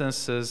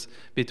distances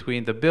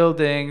between the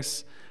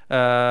buildings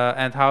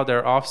and how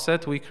they're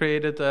offset, we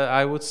created,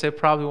 I would say,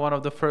 probably one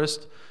of the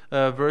first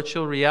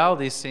virtual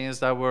reality scenes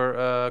that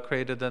were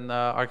created in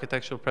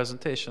architectural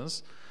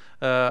presentations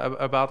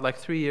about like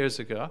 3 years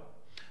ago.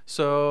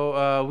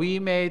 So we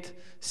made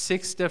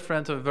 6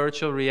 different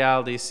virtual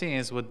reality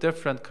scenes with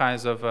different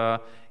kinds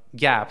of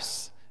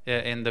gaps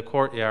in the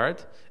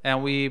courtyard,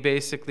 and we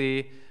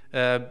basically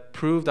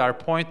proved our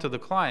point to the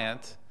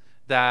client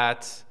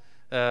that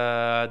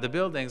the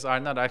buildings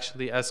are not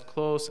actually as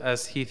close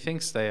as he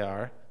thinks they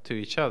are to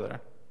each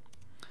other.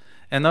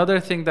 Another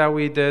thing that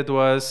we did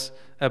was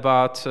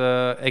about,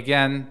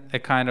 again, a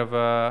kind of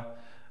a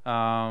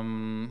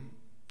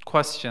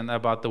question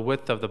about the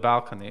width of the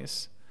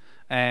balconies.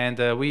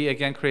 And we,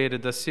 again,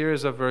 created a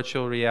series of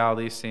virtual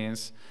reality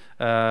scenes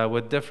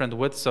with different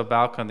widths of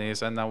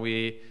balconies, and then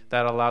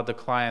that allowed the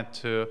client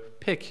to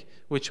pick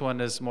which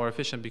one is more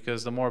efficient,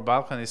 because the more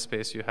balcony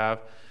space you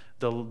have,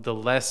 the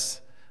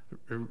less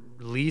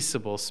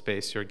leasable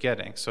space you're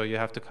getting. So you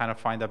have to kind of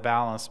find a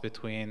balance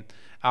between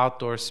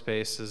outdoor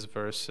spaces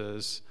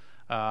versus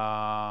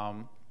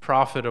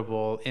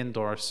profitable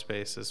indoor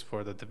spaces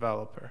for the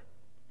developer.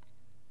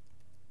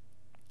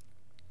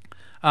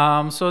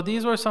 So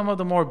these were some of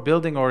the more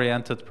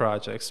building-oriented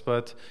projects,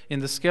 but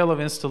in the scale of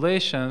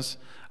installations,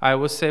 I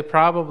would say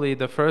probably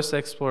the first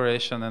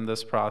exploration in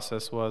this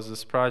process was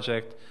this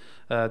project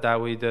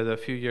that we did a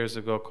few years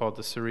ago called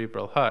the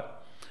Cerebral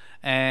Hut.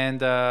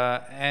 And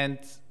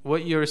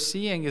what you're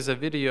seeing is a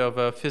video of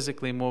a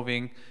physically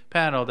moving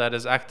panel that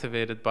is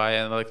activated by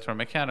an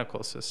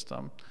electromechanical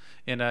system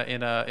in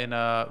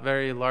a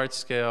very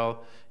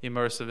large-scale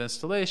immersive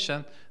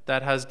installation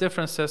that has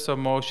different sets of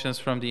motions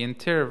from the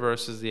interior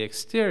versus the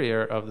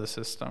exterior of the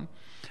system.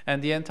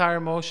 And the entire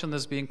motion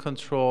is being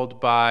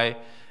controlled by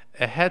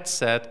a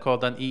headset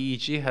called an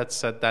EEG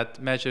headset that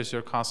measures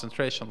your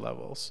concentration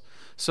levels.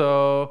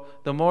 So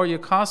the more you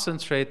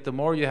concentrate, the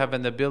more you have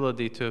an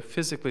ability to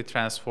physically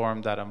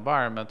transform that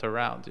environment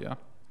around you.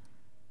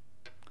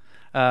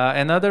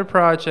 Another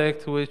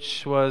project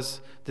which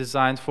was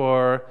designed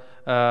for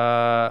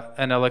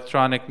an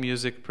electronic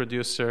music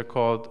producer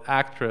called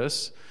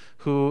Actress,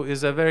 who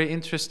is a very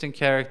interesting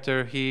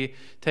character. He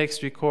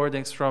takes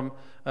recordings from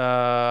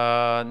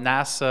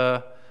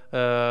NASA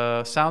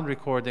sound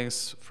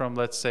recordings from,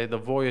 let's say, the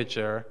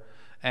Voyager,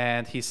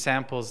 and he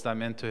samples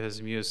them into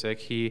his music.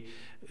 He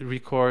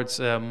records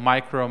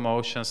micro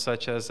motions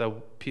such as a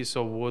piece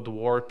of wood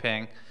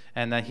warping,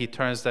 and then he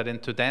turns that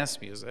into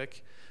dance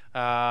music.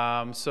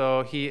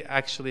 So he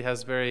actually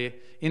has very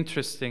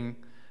interesting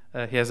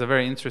he has a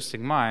very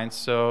interesting mind.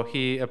 So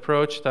he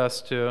approached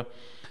us to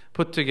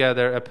put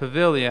together a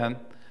pavilion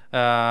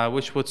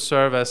which would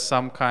serve as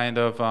some kind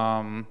of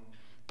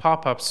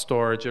pop-up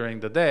store during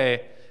the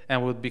day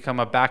and would become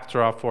a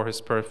backdrop for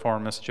his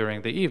performance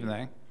during the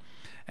evening.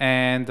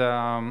 And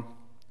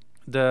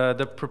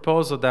the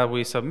proposal that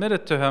we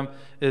submitted to him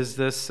is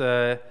this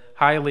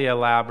highly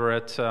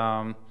elaborate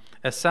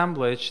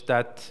assemblage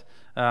that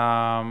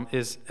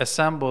is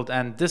assembled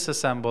and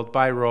disassembled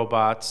by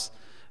robots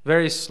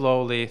very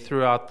slowly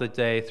throughout the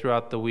day,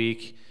 throughout the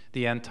week,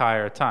 the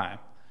entire time.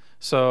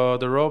 So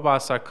the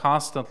robots are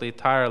constantly,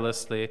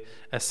 tirelessly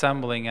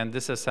assembling and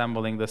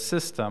disassembling the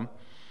system.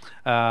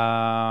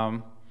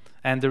 And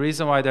the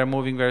reason why they're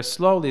moving very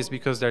slowly is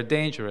because they're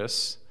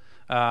dangerous.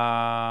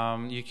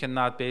 You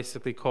cannot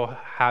basically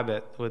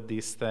cohabit with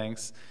these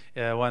things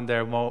when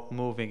they're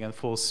moving in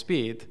full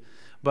speed.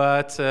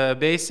 But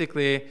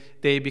basically,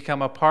 they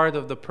become a part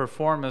of the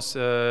performance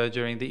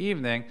during the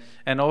evening,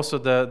 and also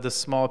the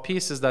small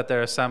pieces that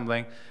they're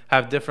assembling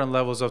have different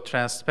levels of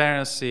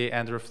transparency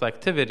and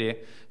reflectivity.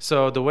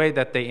 So the way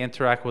that they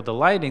interact with the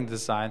lighting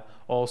design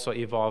also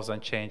evolves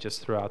and changes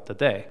throughout the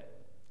day.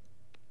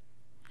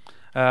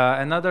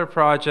 Another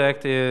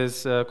project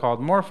is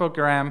called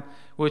Morphogram,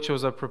 which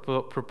was a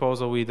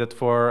proposal we did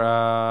for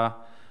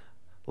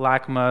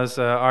LACMA's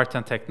Art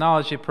and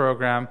Technology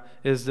program.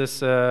 Is this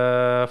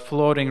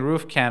floating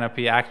roof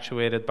canopy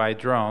actuated by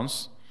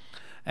drones.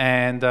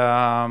 And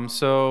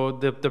so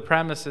the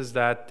premise is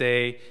that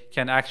they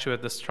can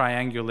actuate this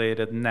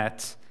triangulated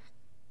net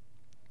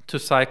to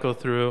cycle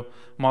through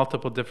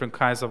multiple different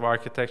kinds of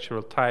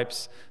architectural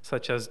types,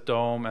 such as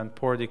dome and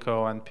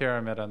portico and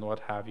pyramid and what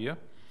have you.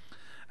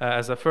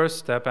 As a first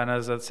step, and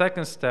as a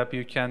second step,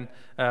 you can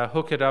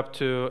hook it up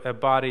to a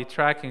body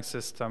tracking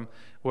system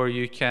where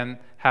you can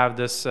have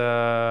this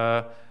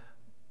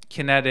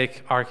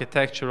kinetic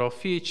architectural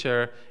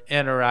feature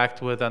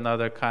interact with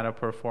another kind of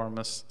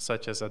performance,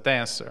 such as a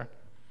dancer.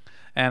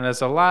 And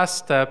as a last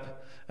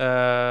step,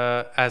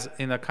 as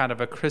in a kind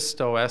of a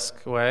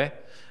Christo-esque way,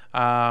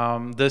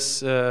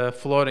 this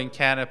floating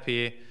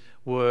canopy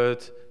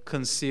would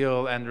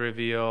conceal and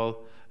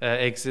reveal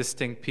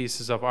existing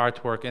pieces of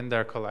artwork in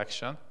their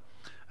collection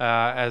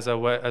as a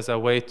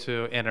way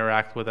to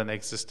interact with an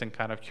existing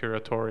kind of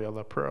curatorial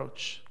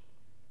approach.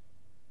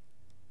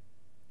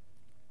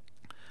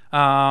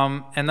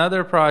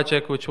 Another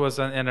project, which was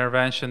an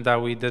intervention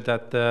that we did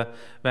at the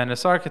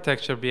Venice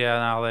Architecture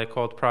Biennale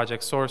called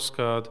Project Source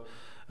Code,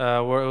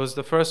 where it was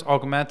the first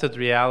augmented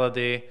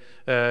reality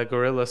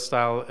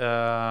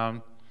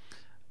guerrilla-style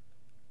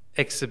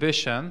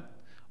exhibition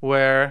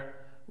where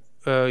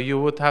you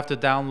would have to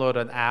download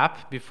an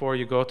app before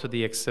you go to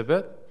the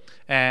exhibit,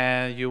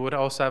 and you would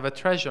also have a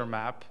treasure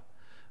map,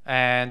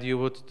 and you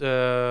would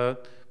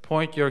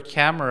point your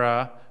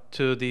camera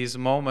to these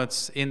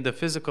moments in the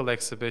physical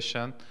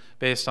exhibition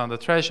based on the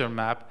treasure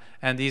map,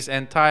 and these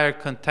entire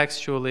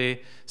contextually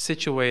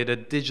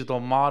situated digital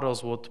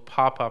models would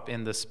pop up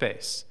in the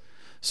space.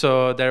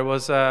 So there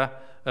was a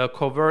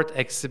covert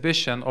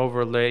exhibition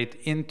overlaid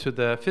into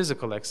the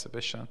physical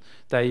exhibition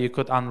that you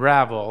could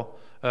unravel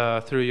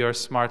through your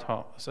smart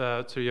home,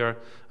 through your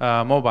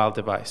mobile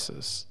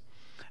devices.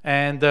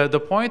 And the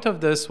point of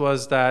this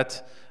was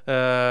that,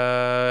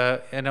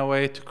 in a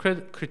way, to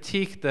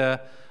critique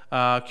the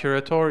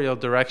curatorial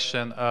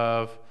direction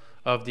of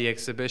the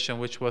exhibition,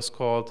 which was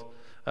called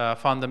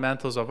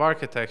Fundamentals of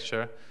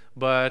Architecture,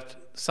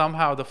 but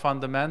somehow the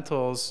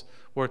fundamentals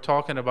were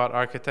talking about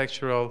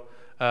architectural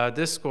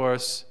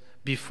discourse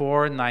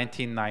before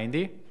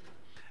 1990.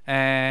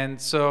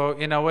 And so,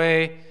 in a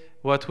way,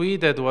 what we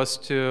did was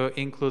to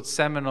include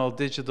seminal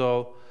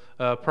digital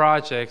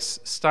projects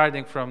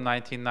starting from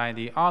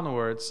 1990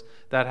 onwards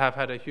that have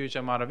had a huge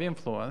amount of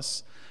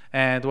influence.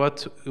 And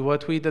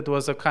what we did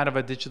was a kind of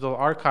a digital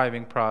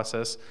archiving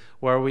process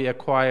where we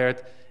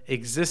acquired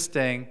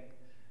existing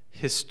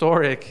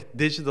historic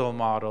digital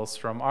models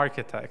from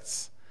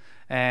architects,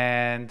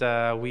 and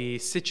we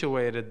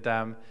situated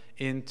them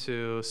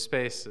into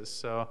spaces.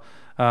 So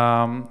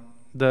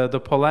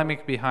the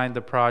polemic behind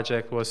the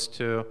project was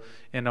to,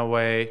 in a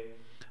way,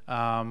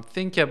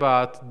 think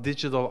about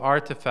digital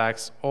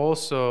artifacts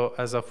also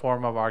as a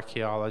form of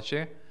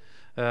archaeology,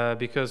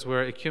 because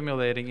we're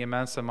accumulating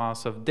immense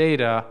amounts of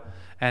data,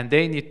 and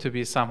they need to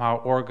be somehow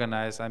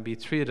organized and be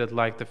treated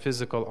like the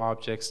physical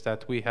objects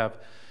that we have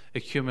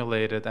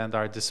accumulated and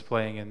are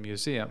displaying in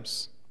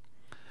museums.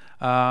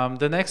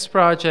 The next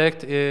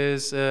project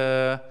is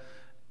a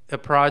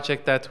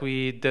project that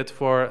we did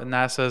for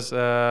NASA's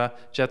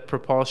Jet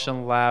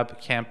Propulsion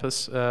Lab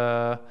campus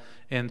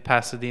in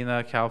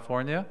Pasadena,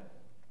 California.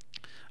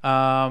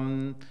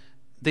 The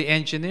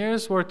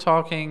engineers were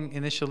talking,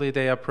 initially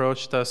they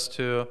approached us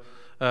to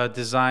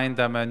design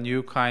them a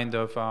new kind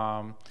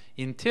of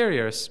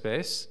interior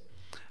space.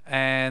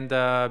 And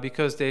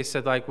because they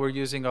said, like, we're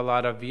using a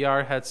lot of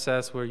VR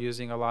headsets, we're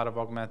using a lot of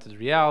augmented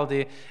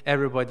reality,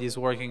 everybody's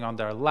working on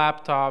their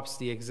laptops,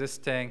 the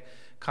existing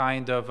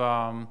kind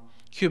of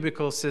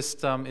cubicle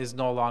system is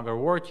no longer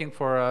working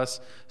for us.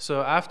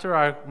 So after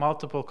our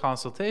multiple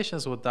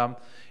consultations with them,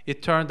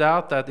 it turned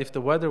out that if the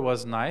weather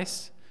was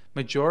nice,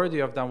 majority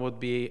of them would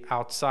be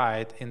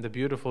outside in the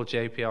beautiful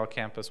JPL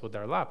campus with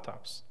their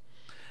laptops.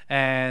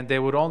 And they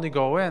would only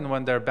go in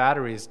when their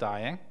battery is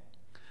dying.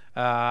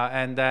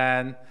 And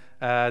then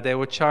they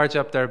would charge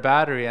up their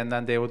battery, and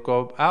then they would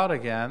go out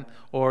again.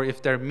 Or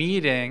if they're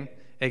meeting,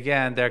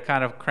 again, they're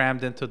kind of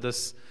crammed into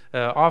this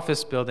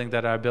office building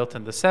that are built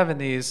in the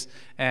 70s,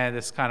 and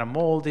it's kind of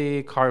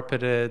moldy,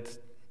 carpeted,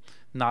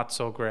 not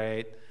so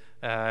great,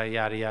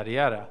 yada, yada,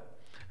 yada.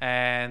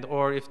 And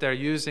or if they're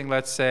using,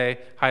 let's say,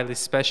 highly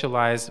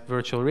specialized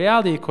virtual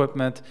reality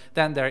equipment,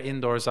 then they're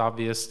indoors,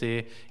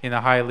 obviously, in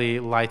a highly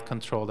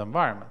light-controlled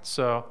environment.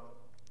 So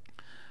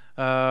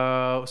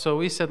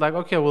we said, like,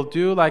 okay, we'll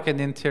do like an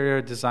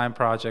interior design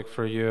project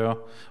for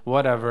you,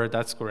 whatever,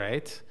 that's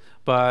great.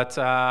 But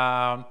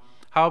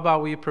how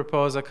about we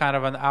propose a kind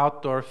of an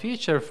outdoor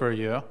feature for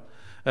you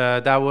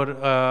that would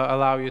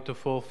allow you to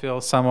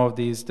fulfill some of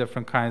these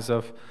different kinds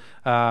of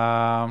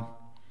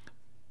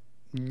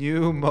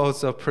new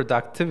modes of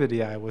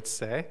productivity, I would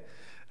say,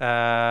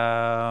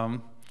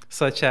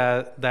 such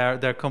as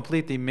they're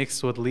completely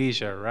mixed with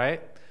leisure,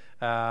 right?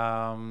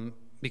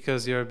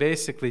 Because you're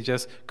basically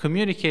just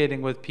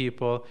communicating with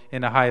people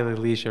in a highly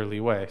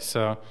leisurely way.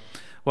 So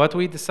what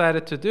we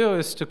decided to do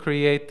is to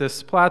create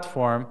this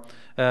platform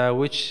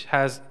which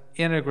has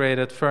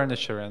integrated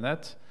furniture in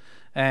it,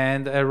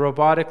 and a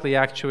robotically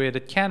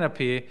actuated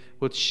canopy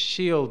would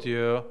shield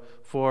you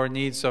for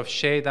needs of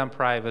shade and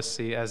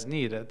privacy as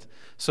needed.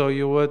 So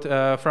you would,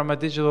 from a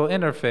digital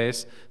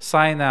interface,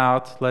 sign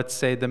out, let's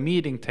say, the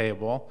meeting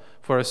table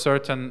for a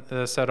certain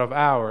set of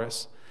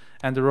hours,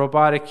 and the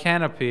robotic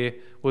canopy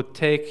would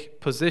take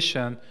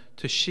position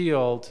to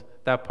shield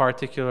that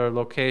particular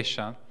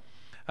location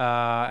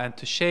and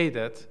to shade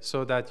it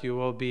so that you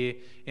will be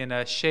in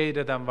a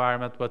shaded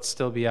environment but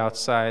still be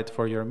outside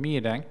for your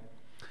meeting.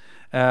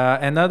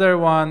 Another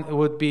one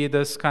would be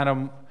this kind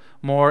of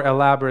more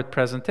elaborate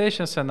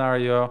presentation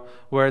scenario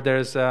where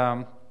there's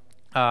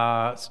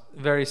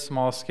very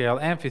small scale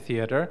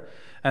amphitheater,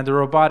 and the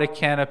robotic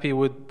canopy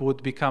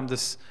would become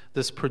this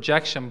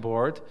projection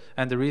board.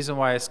 And the reason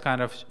why it's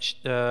kind of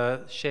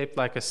shaped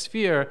like a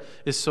sphere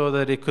is so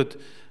that it could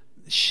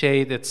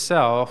shade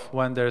itself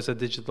when there's a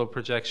digital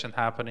projection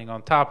happening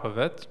on top of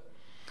it.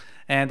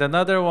 And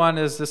another one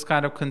is this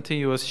kind of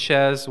continuous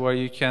chaise where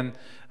you can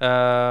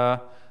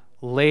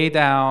lay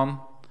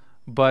down,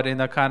 but in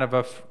a kind of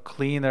a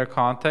cleaner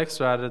context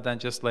rather than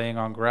just laying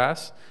on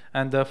grass.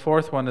 And the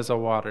fourth one is a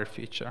water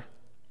feature.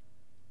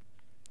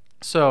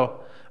 So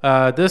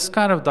this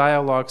kind of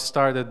dialogue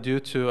started due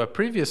to a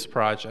previous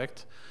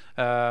project,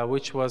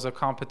 which was a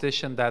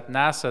competition that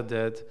NASA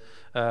did,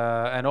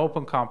 an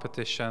open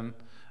competition,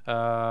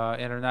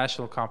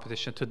 international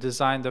competition, to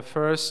design the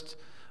first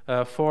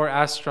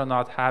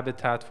 4-astronaut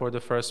habitat for the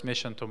first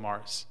mission to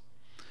Mars.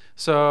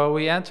 So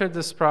we entered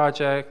this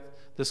project,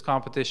 this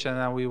competition,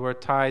 and we were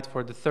tied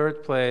for the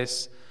 3rd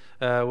place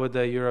with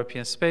the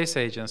European Space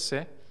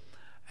Agency.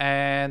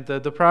 And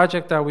the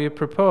project that we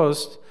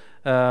proposed,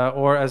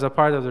 or as a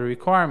part of the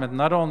requirement,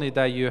 not only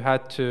that you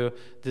had to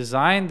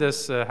design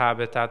this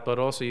habitat, but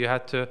also you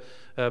had to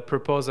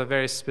propose a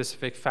very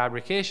specific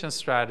fabrication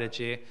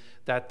strategy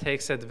that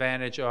takes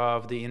advantage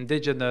of the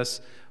indigenous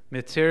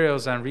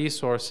materials and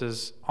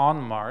resources on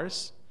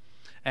Mars.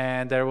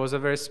 And there was a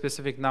very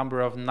specific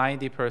number of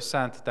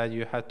 90% that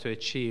you had to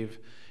achieve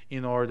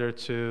in order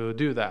to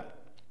do that.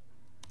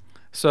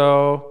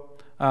 So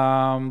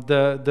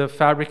the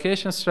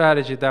fabrication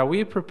strategy that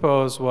we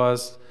proposed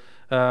was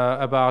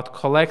about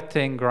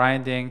collecting,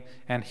 grinding,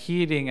 and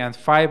heating and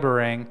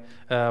fibering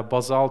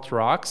basalt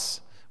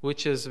rocks,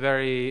 which is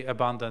very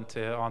abundant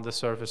on the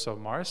surface of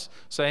Mars.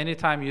 So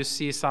anytime you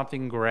see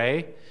something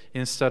gray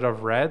instead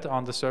of red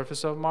on the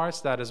surface of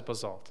Mars, that is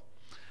basalt.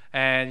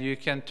 And you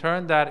can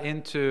turn that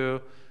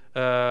into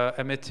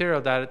a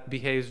material that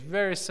behaves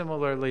very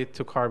similarly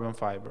to carbon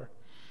fiber.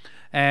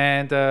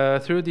 And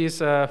through these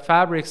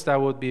fabrics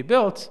that would be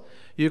built,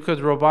 you could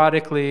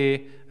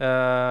robotically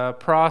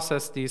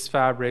process these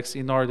fabrics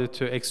in order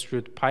to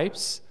extrude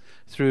pipes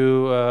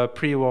through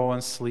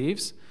pre-woven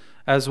sleeves,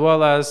 as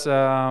well as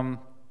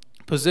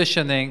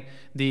positioning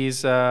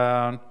these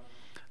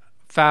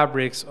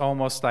fabrics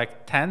almost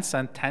like tents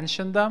and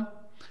tension them.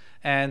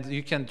 And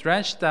you can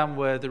drench them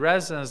with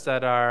resins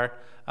that are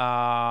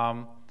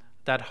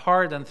that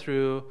harden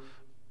through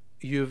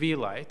UV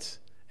light.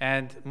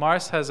 And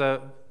Mars has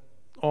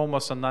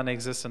almost a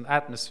non-existent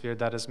atmosphere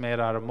that is made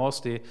out of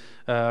mostly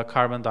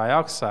carbon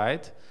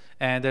dioxide,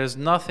 and there's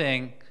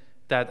nothing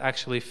that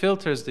actually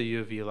filters the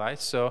UV light.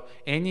 So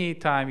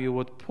anytime you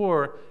would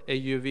pour a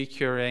UV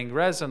curing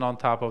resin on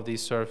top of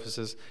these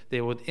surfaces,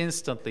 they would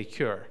instantly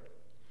cure.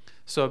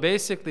 So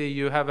basically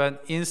you have an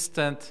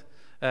instant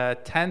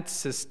tent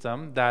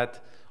system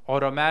that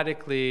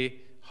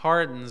automatically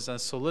hardens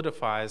and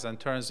solidifies and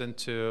turns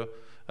into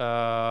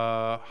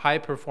high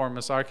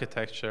performance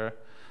architecture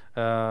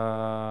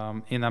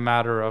in a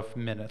matter of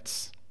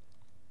minutes.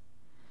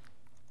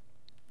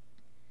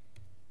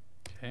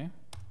 Okay.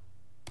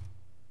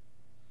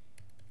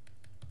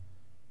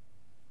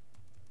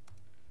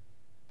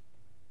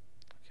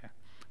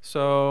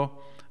 So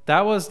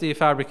that was the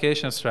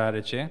fabrication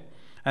strategy.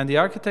 And the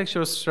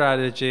architectural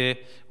strategy,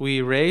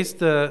 we raised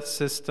the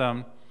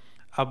system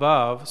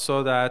above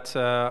so that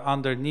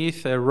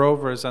underneath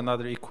rovers and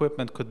other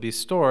equipment could be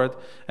stored.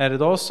 And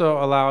it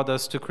also allowed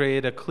us to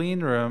create a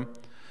clean room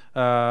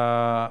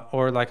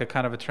or like a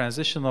kind of a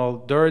transitional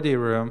dirty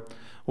room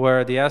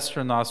where the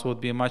astronauts would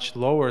be much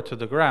lower to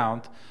the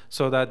ground,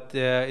 so that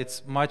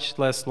it's much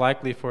less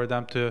likely for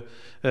them to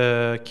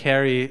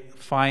carry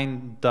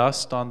fine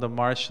dust on the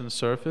Martian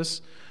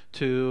surface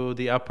to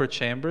the upper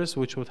chambers,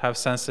 which would have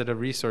sensitive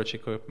research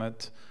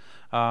equipment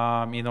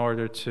in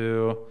order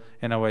to,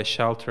 in a way,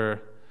 shelter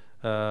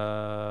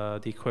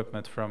the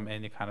equipment from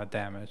any kind of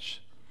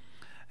damage.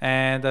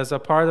 And as a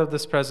part of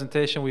this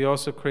presentation, we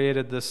also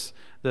created this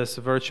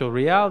virtual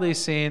reality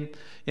scene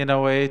in a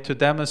way to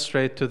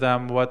demonstrate to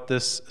them what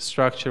this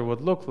structure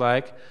would look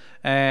like.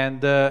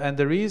 And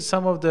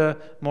some of the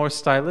more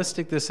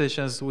stylistic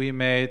decisions we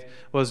made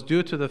was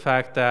due to the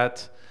fact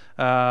that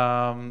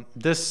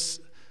this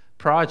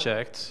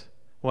project,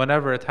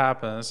 whenever it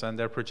happens, and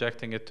they're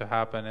projecting it to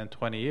happen in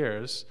 20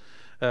 years,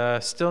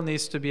 still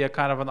needs to be a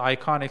kind of an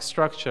iconic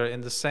structure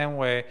in the same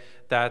way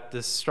that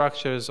the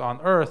structures on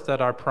Earth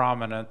that are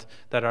prominent,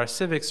 that are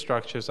civic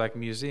structures like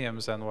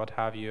museums and what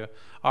have you,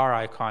 are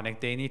iconic.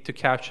 They need to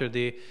capture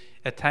the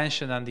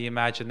attention and the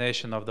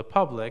imagination of the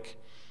public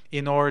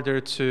in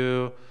order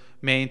to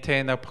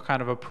maintain a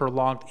kind of a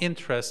prolonged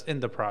interest in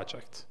the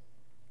project.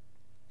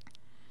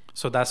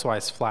 So that's why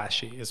it's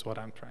flashy, is what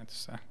I'm trying to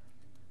say.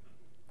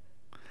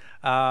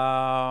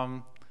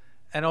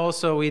 And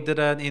also we did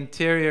an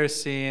interior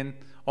scene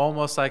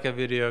almost like a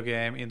video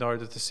game in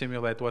order to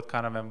simulate what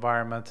kind of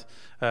environment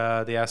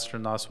the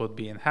astronauts would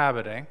be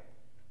inhabiting.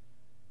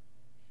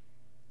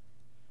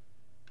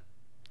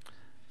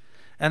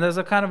 And as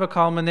a kind of a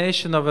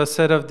culmination of a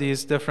set of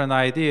these different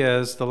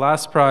ideas, the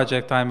last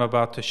project I'm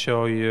about to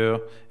show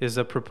you is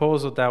a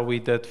proposal that we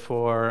did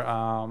for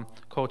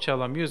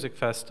Coachella Music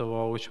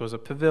Festival, which was a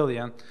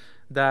pavilion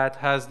that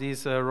has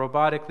these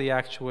robotically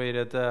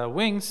actuated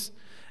wings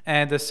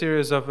and a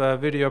series of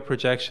video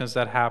projections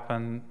that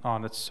happen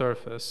on its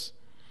surface.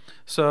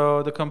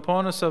 So the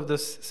components of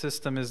this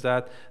system is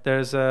that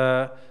there's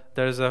a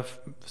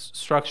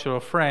structural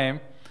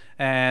frame,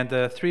 and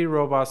 3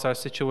 robots are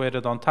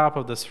situated on top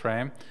of this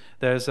frame.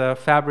 There's a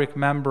fabric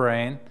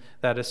membrane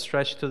that is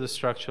stretched to the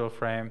structural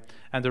frame,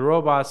 and the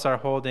robots are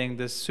holding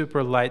this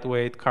super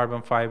lightweight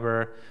carbon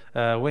fiber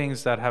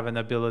wings that have an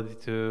ability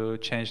to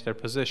change their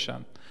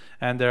position.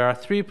 And there are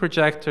 3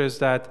 projectors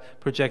that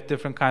project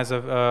different kinds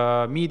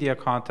of media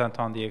content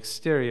on the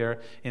exterior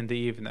in the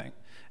evening.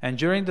 And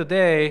during the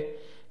day,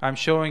 I'm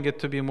showing it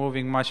to be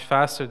moving much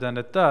faster than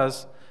it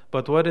does,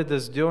 but what it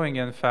is doing,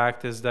 in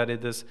fact, is that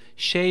it is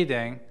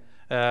shading,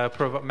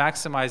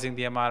 maximizing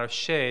the amount of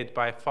shade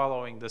by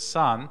following the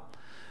sun.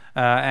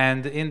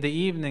 And in the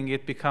evening,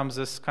 it becomes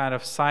this kind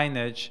of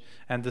signage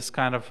and this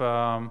kind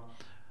of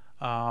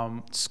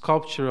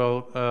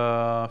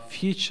sculptural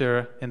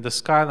feature in the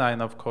skyline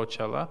of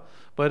Coachella,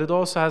 but it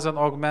also has an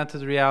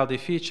augmented reality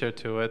feature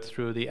to it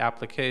through the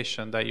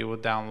application that you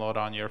would download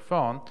on your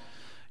phone.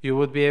 You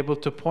would be able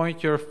to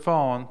point your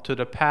phone to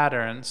the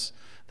patterns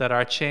that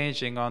are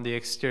changing on the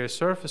exterior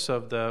surface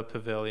of the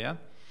pavilion,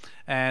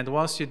 and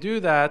once you do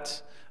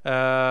that,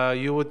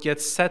 you would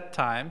get set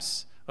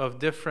times of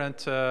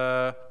different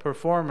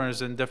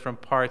performers in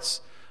different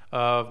parts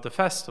of the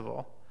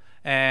festival.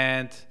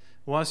 And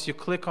once you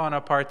click on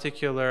a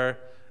particular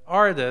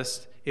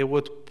artist,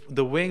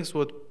 the wings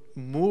would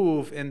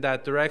move in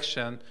that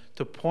direction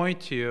to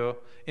point you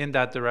in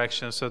that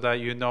direction so that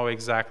you know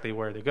exactly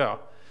where to go.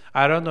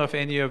 I don't know if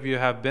any of you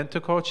have been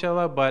to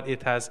Coachella, but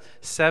it has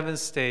 7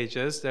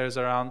 stages. There's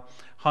around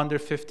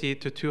 150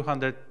 to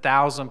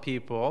 200,000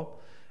 people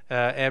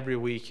every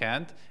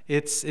weekend.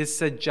 It's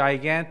a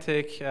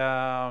gigantic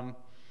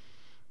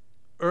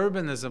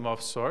urbanism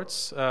of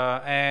sorts,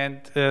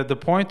 and the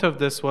point of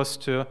this was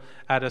to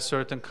add a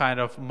certain kind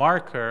of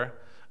marker,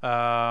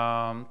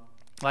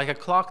 like a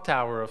clock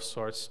tower of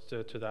sorts,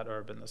 to that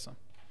urbanism.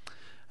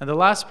 And the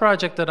last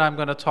project that I'm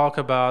going to talk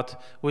about,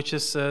 which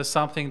is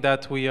something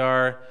that we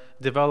are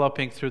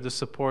developing through the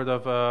support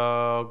of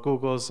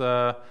Google's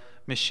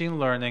machine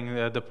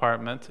learning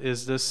department,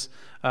 is this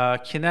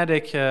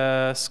kinetic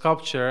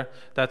sculpture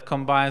that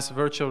combines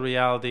virtual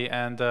reality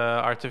and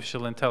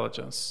artificial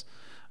intelligence,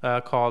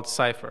 called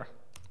Cypher.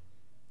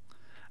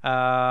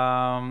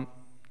 I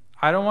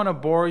don't want to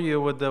bore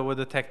you with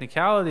the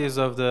technicalities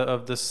of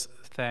this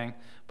thing,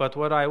 but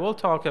what I will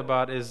talk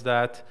about is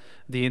that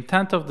the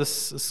intent of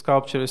this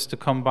sculpture is to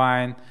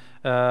combine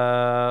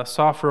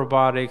soft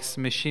robotics,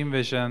 machine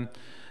vision,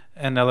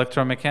 and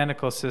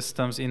electromechanical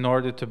systems in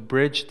order to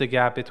bridge the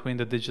gap between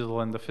the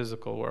digital and the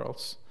physical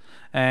worlds.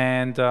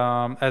 And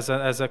as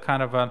a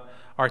kind of an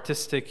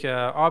artistic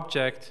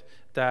object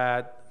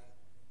that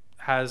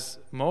has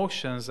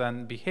motions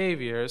and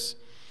behaviors,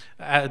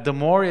 the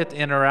more it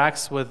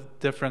interacts with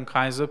different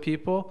kinds of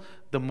people,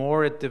 the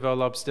more it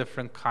develops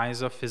different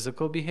kinds of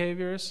physical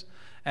behaviors,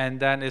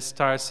 and then it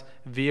starts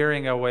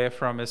veering away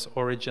from its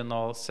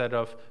original set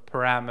of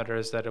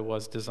parameters that it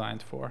was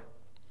designed for.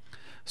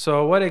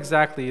 So what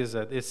exactly is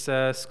it? It's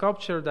a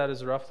sculpture that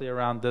is roughly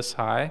around this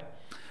high,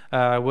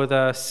 with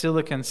a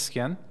silicon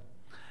skin.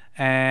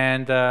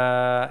 And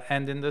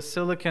in the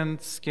silicon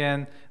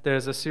skin,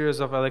 there's a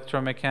series of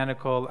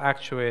electromechanical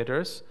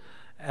actuators,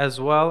 as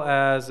well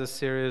as a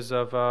series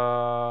of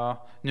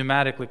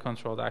pneumatically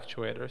controlled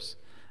actuators.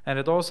 And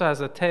it also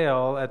has a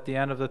tail. At the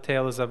end of the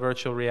tail is a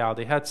virtual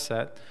reality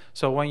headset.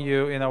 So when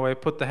you, in a way,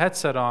 put the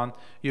headset on,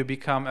 you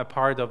become a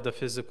part of the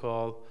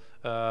physical,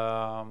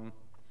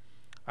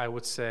 I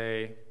would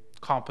say,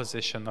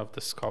 composition of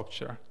the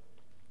sculpture.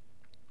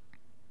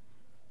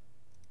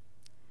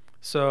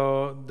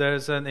 So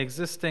there's an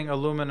existing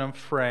aluminum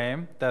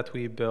frame that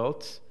we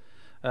built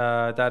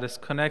that is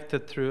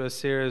connected through a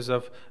series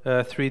of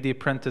 3D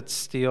printed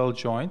steel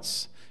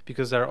joints,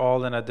 because they're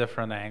all in a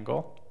different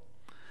angle.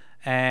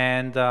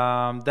 And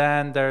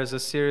then there's a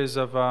series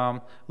of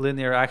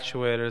linear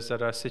actuators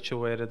that are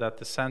situated at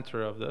the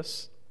center of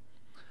this,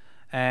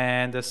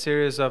 and a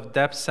series of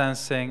depth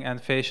sensing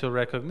and facial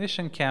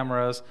recognition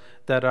cameras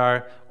that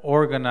are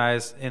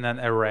organized in an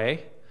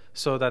array,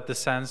 so that the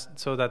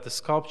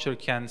sculpture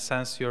can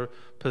sense your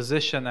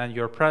position and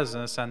your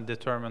presence and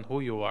determine who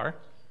you are.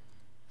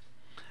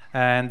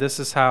 And this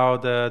is how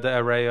the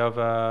array of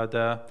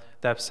the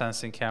depth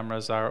sensing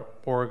cameras are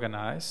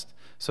organized,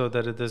 so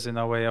that it is in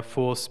a way a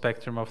full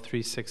spectrum of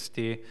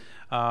 360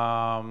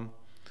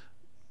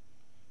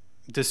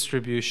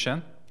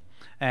 distribution.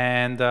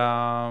 And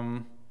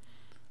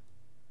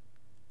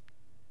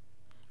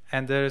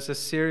there's a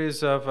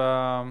series of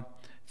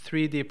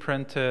 3D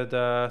printed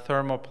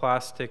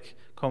thermoplastic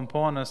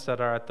components that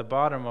are at the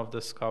bottom of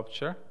the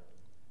sculpture,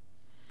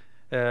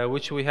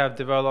 which we have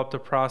developed a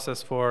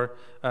process for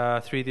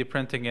 3D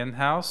printing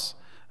in-house.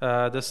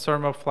 This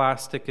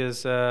thermoplastic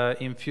is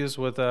infused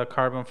with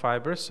carbon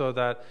fiber so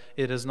that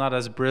it is not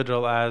as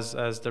brittle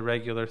as the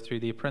regular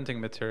 3D printing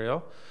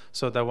material,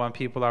 so that when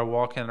people are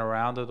walking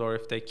around it, or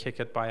if they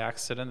kick it by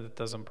accident, it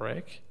doesn't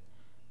break.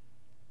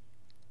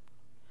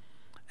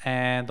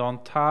 And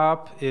on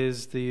top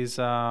is these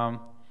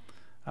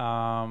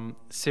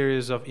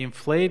series of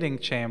inflating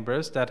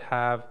chambers that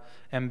have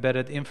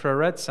embedded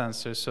infrared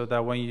sensors, so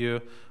that when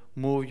you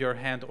move your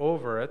hand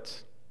over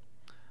it,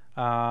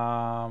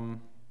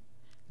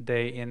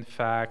 they in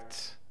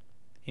fact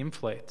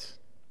inflate.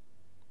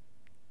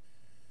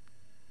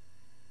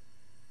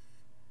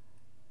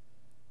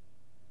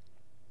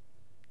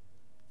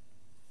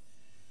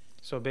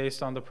 So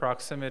based on the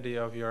proximity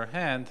of your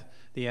hand,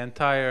 the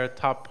entire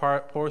top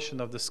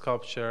portion of the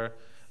sculpture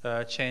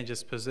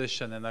changes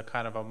position in a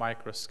kind of a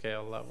micro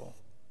scale level.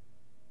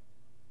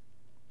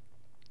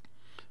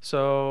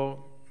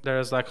 So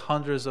there's like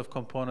hundreds of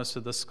components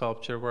to the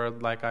sculpture. We're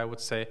like, I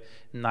would say,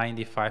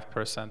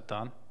 95%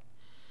 done.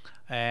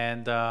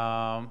 And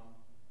I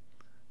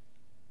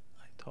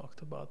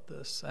talked about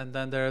this. And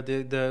then there are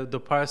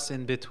the parts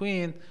in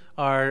between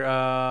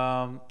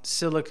are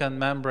silicon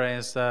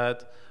membranes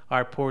that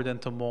are poured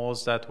into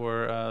molds that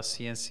were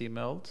CNC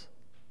milled.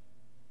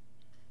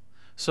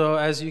 So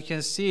as you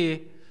can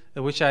see,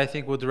 which I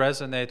think would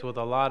resonate with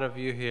a lot of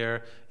you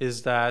here,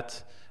 is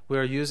that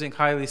we're using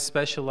highly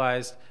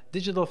specialized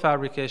digital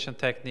fabrication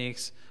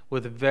techniques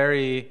with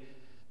very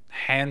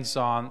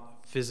hands-on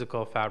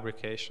physical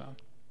fabrication.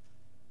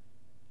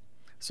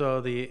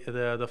 So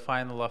the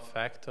final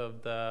effect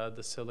of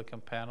the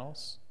silicon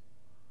panels.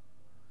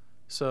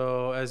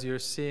 So as you're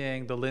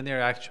seeing, the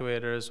linear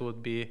actuators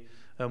would be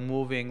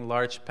moving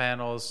large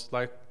panels,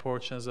 like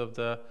portions of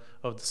the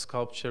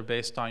sculpture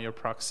based on your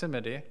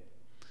proximity.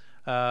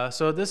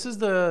 So this is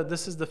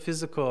the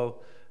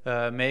physical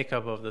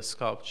makeup of the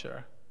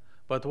sculpture.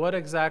 But what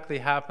exactly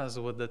happens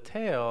with the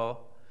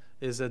tail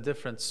is a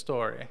different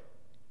story,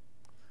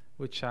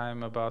 which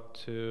I'm about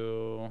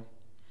to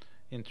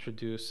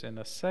introduce in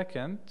a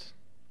second.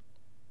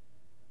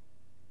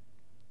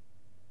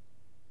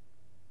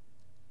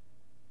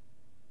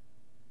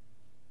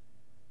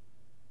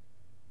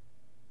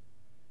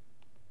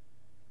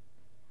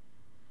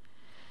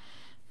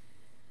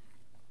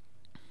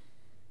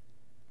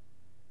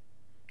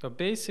 So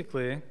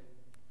basically,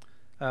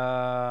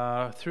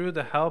 through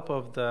the help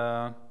of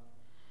the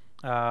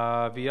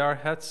VR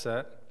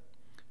headset,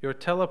 you're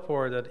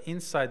teleported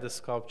inside the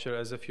sculpture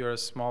as if you're a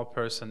small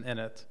person in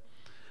it.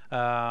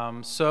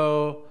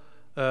 So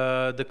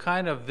the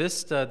kind of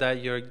vista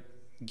that you're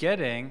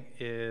getting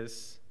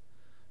is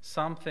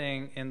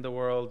something in the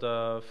world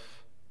of,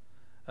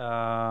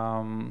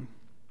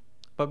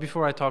 but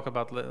before I talk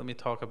about, let me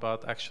talk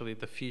about actually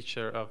the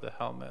feature of the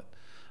helmet.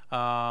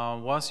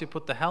 Once you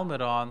put the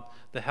helmet on,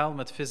 the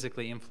helmet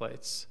physically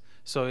inflates.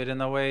 So it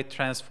in a way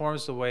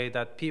transforms the way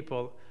that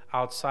people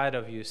outside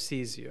of you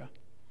sees you.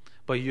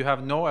 But you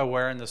have no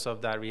awareness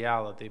of that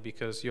reality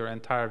because your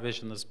entire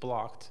vision is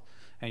blocked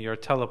and you're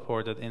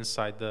teleported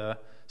inside the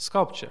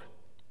sculpture.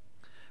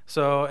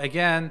 So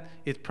again,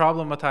 it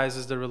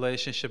problematizes the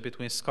relationship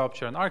between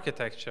sculpture and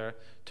architecture,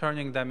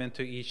 turning them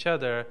into each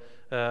other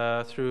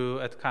through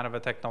a kind of a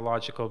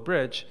technological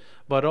bridge,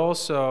 but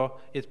also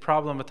it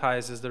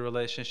problematizes the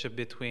relationship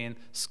between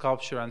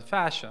sculpture and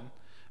fashion,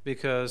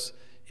 because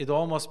it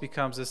almost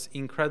becomes this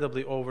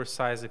incredibly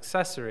oversized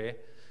accessory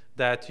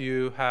that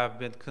you have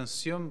been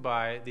consumed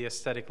by the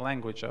aesthetic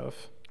language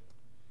of.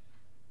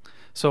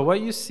 So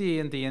what you see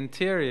in the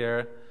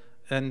interior,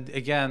 and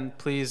again,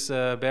 please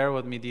bear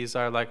with me, these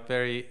are like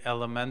very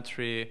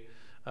elementary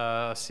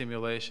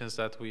simulations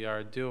that we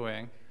are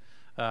doing.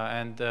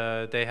 And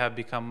they have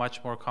become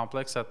much more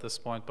complex at this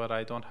point, but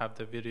I don't have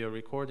the video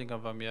recording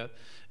of them yet,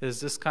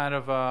 is this kind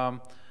of,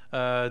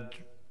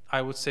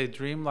 I would say,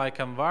 dreamlike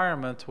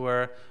environment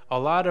where a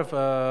lot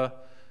of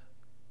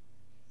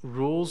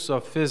rules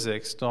of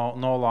physics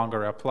no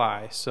longer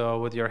apply.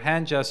 So with your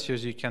hand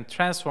gestures, you can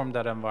transform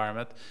that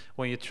environment.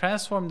 When you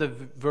transform the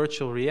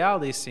virtual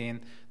reality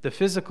scene, the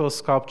physical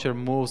sculpture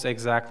moves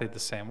exactly the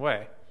same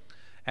way.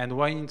 And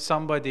when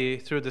somebody,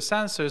 through the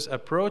sensors,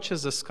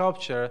 approaches the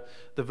sculpture,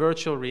 the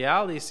virtual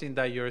reality scene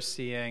that you're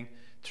seeing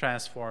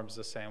transforms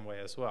the same way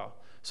as well.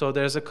 So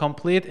there's a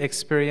complete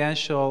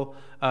experiential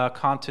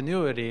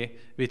continuity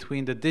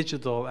between the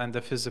digital and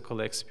the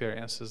physical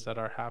experiences that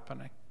are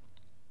happening.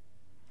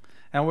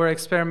 And we're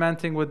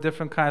experimenting with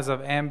different kinds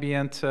of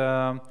ambient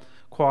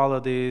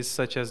qualities,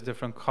 such as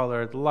different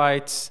colored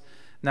lights.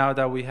 Now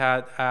that we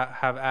have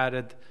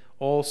added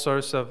all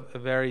sorts of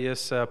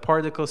various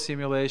particle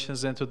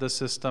simulations into the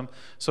system,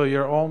 so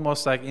you're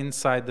almost like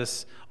inside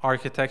this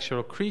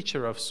architectural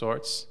creature of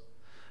sorts.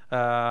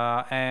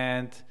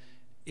 And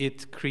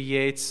it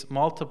creates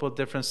multiple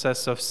different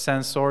sets of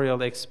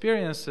sensorial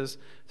experiences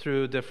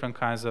through different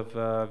kinds of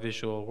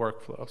visual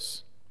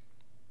workflows.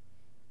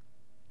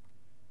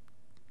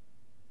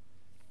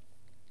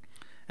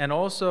 And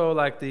also,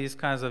 like, these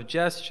kinds of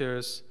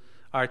gestures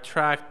are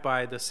tracked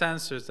by the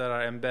sensors that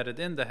are embedded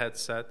in the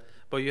headset,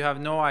 but you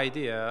have no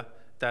idea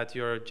that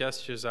your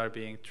gestures are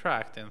being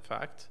tracked, in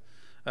fact.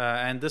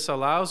 And this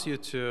allows you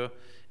to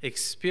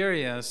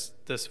experience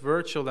this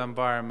virtual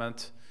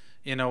environment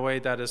in a way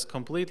that is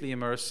completely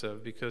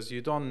immersive, because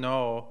you don't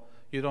know,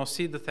 you don't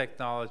see the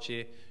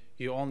technology,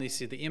 you only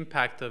see the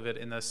impact of it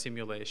in a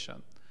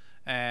simulation.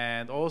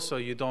 And also,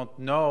 you don't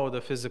know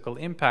the physical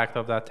impact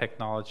of that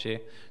technology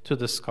to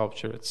the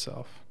sculpture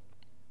itself.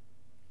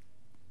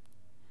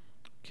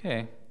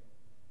 Okay.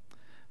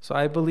 So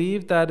I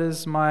believe that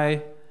is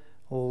my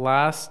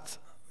last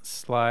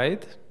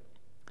slide.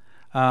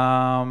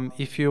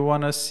 If you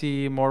want to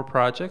see more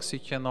projects, you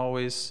can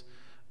always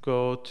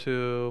go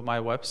to my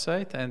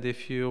website. And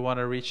if you want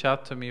to reach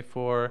out to me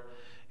for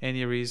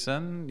any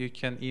reason, you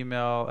can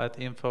email at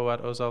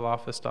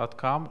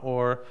info@ozeloffice.com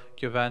or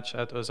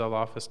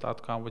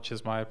Güvenç@ozeloffice.com, which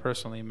is my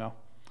personal email.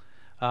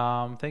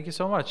 Thank you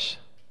so much.